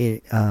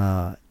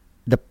the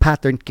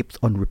pattern keeps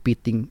on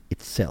repeating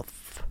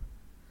itself,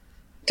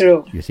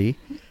 True. you see.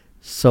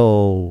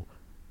 So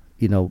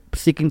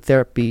seeking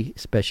therapy,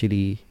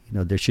 especially,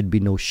 there should be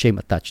no shame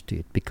attached to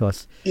it,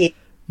 because Yeah.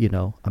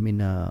 I mean,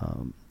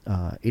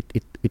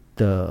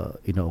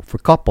 for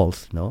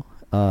couples, no,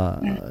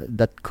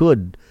 that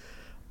could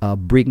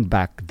bring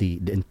back the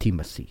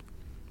intimacy.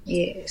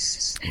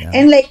 Yes. Yeah.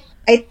 And like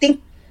I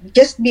think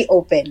just be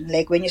open.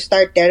 Like when you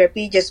start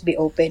therapy, just be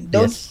open.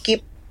 Don't Yes.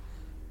 keep,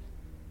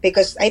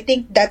 because I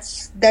think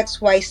that's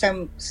why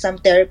some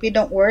therapy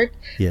don't work,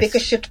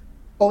 because Yes. you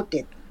quote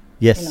it.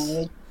 You know, Yes.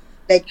 you-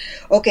 like,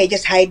 okay,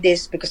 just hide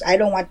this because I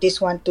don't want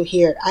this one to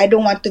hear. I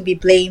don't want to be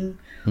blamed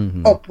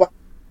Mm-hmm. of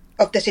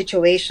of the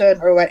situation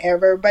or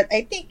whatever. But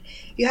I think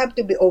you have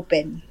to be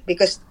open,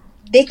 because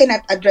they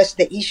cannot address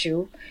the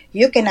issue.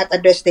 You cannot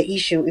address the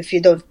issue if you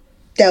don't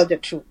tell the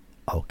truth.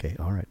 Okay.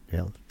 All right.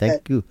 Well,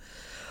 That thank you.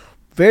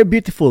 Very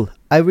beautiful.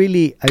 I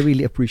really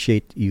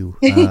appreciate you,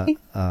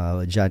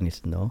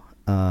 Janice. No,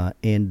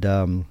 and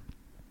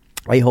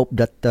I hope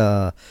that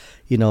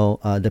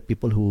the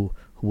people who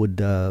would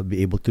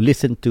be able to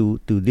listen to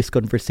this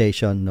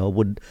conversation, no,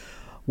 would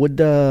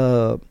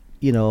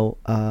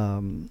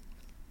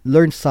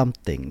learn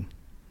something,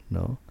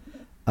 no,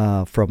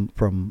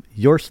 from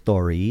your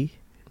story,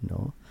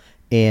 no,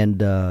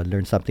 and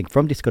learn something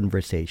from this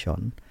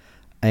conversation,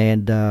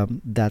 and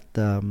that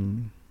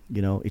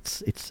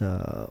it's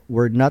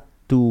we're not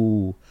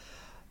to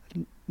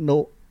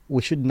no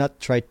we should not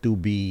try to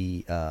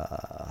be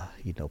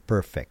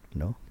perfect,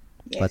 no,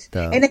 but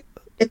yes, and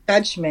the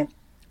judgment.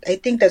 I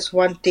think that's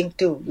one thing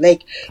too.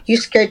 Like you're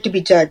scared to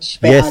be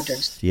judged by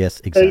others, yes, yes,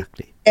 so you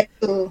exactly. have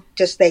to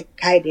just like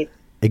hide it.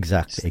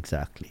 Exactly,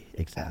 exactly,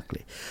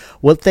 exactly.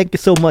 Well, thank you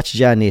so much,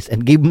 Janice,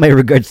 and give my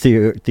regards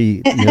to to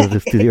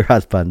your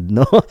husband.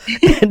 No,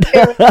 and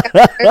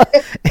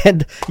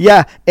and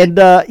yeah, and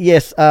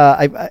yes,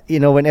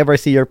 whenever I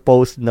see your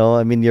post, no,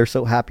 I mean you're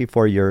so happy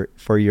for your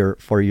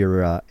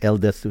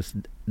eldest, who's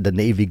the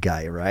Navy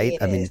guy, right?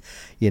 I mean,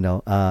 Yes,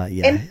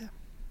 yeah. and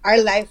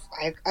our life,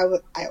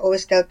 I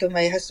always tell to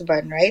my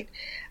husband, right?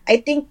 I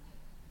think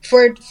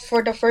for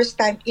the first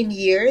time in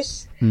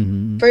years,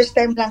 Mm-hmm. first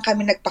time lang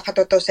kami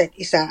nagpakatotoo sa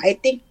isa. I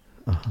think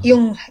Uh-huh.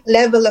 yung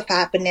level of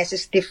happiness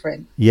is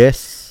different.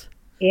 Yes,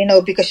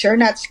 because you're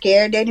not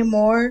scared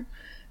anymore.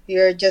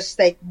 You're just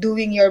like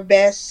doing your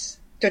best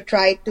to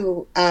try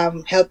to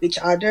help each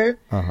other.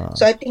 Uh-huh.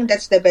 So I think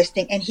that's the best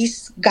thing. And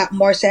he's got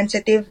more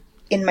sensitive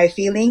in my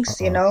feelings.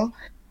 Uh-uh.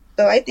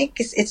 So I think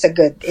it's a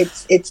good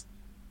it's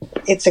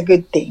a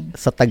good thing.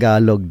 Sa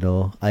Tagalog,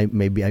 no,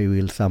 maybe I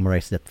will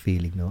summarize that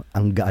feeling, no.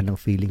 Ang gaan ng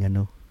feeling,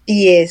 ano,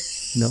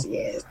 Yes, no?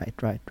 yes. Right,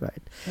 right,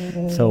 right.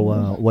 So,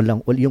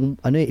 Mm. yung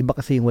ano iba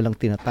kasi yung walang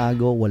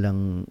tinatago,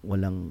 walang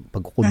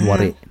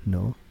pagkukunwari, Mhm.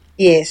 no?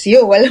 Yes,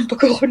 walang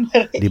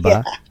pagkukunwari. 'Di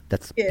ba? Yeah.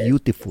 That's Yes,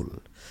 beautiful.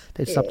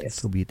 That's something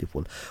so yes,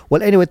 beautiful.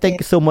 Well, anyway, thank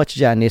yes. you so much,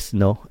 Janice,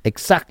 no?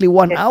 Exactly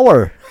 1 Yes.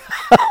 hour.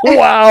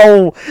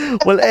 Wow.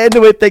 Well,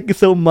 anyway, thank you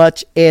so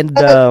much and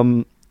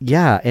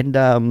yeah, and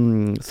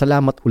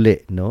salamat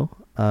uli, no?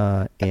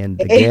 And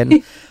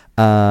again,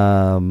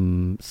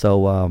 Okay. so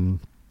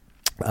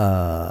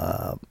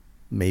uh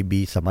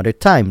maybe some other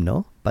time,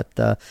 no? But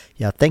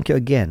yeah, thank you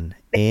again.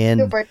 And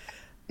Super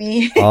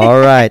me.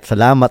 all right.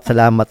 Salamat,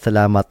 salamat,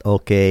 salamat.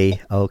 Okay.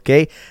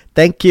 Okay.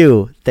 Thank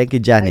you. Thank you,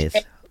 Janice.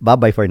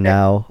 Bye-bye for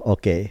now.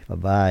 Okay.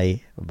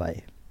 Bye-bye.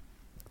 Bye-bye.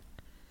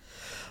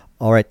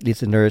 All right,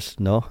 listeners,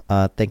 no.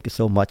 Thank you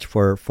so much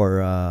for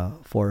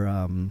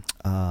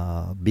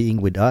being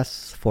with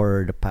us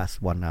for the past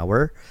 1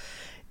 hour.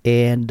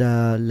 And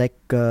like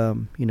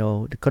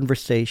the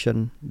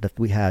conversation that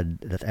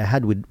I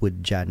had with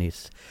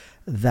Janice,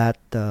 that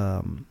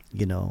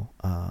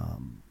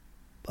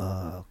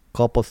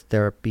couples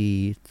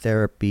therapy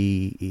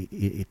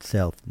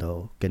itself,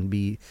 no, can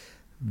be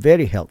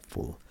very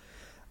helpful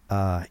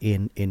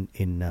in in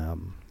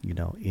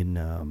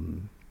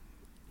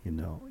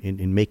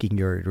making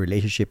your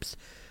relationships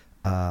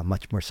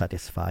much more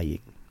satisfying,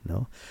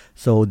 no.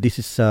 So this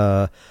is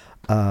uh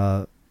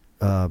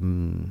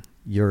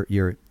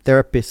your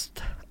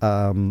therapist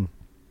uh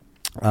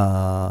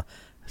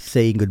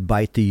saying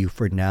goodbye to you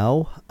for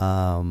now,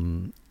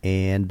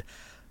 and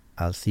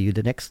I'll see you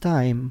the next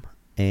time.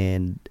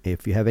 And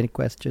if you have any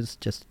questions,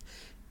 just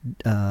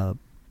uh,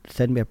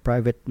 send me a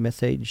private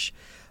message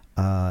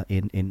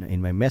in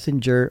my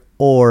messenger,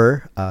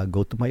 or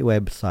go to my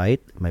website.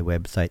 My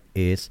website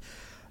is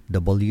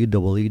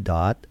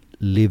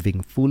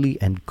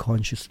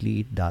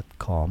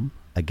www.livingfullyandconsciously.com.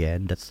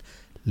 Again, that's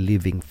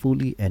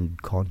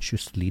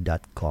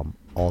livingfullyandconsciously.com,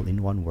 all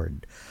in one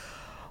word.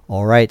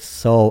 All right,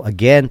 so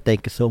again,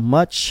 thank you so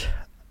much,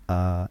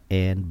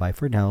 and bye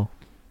for now.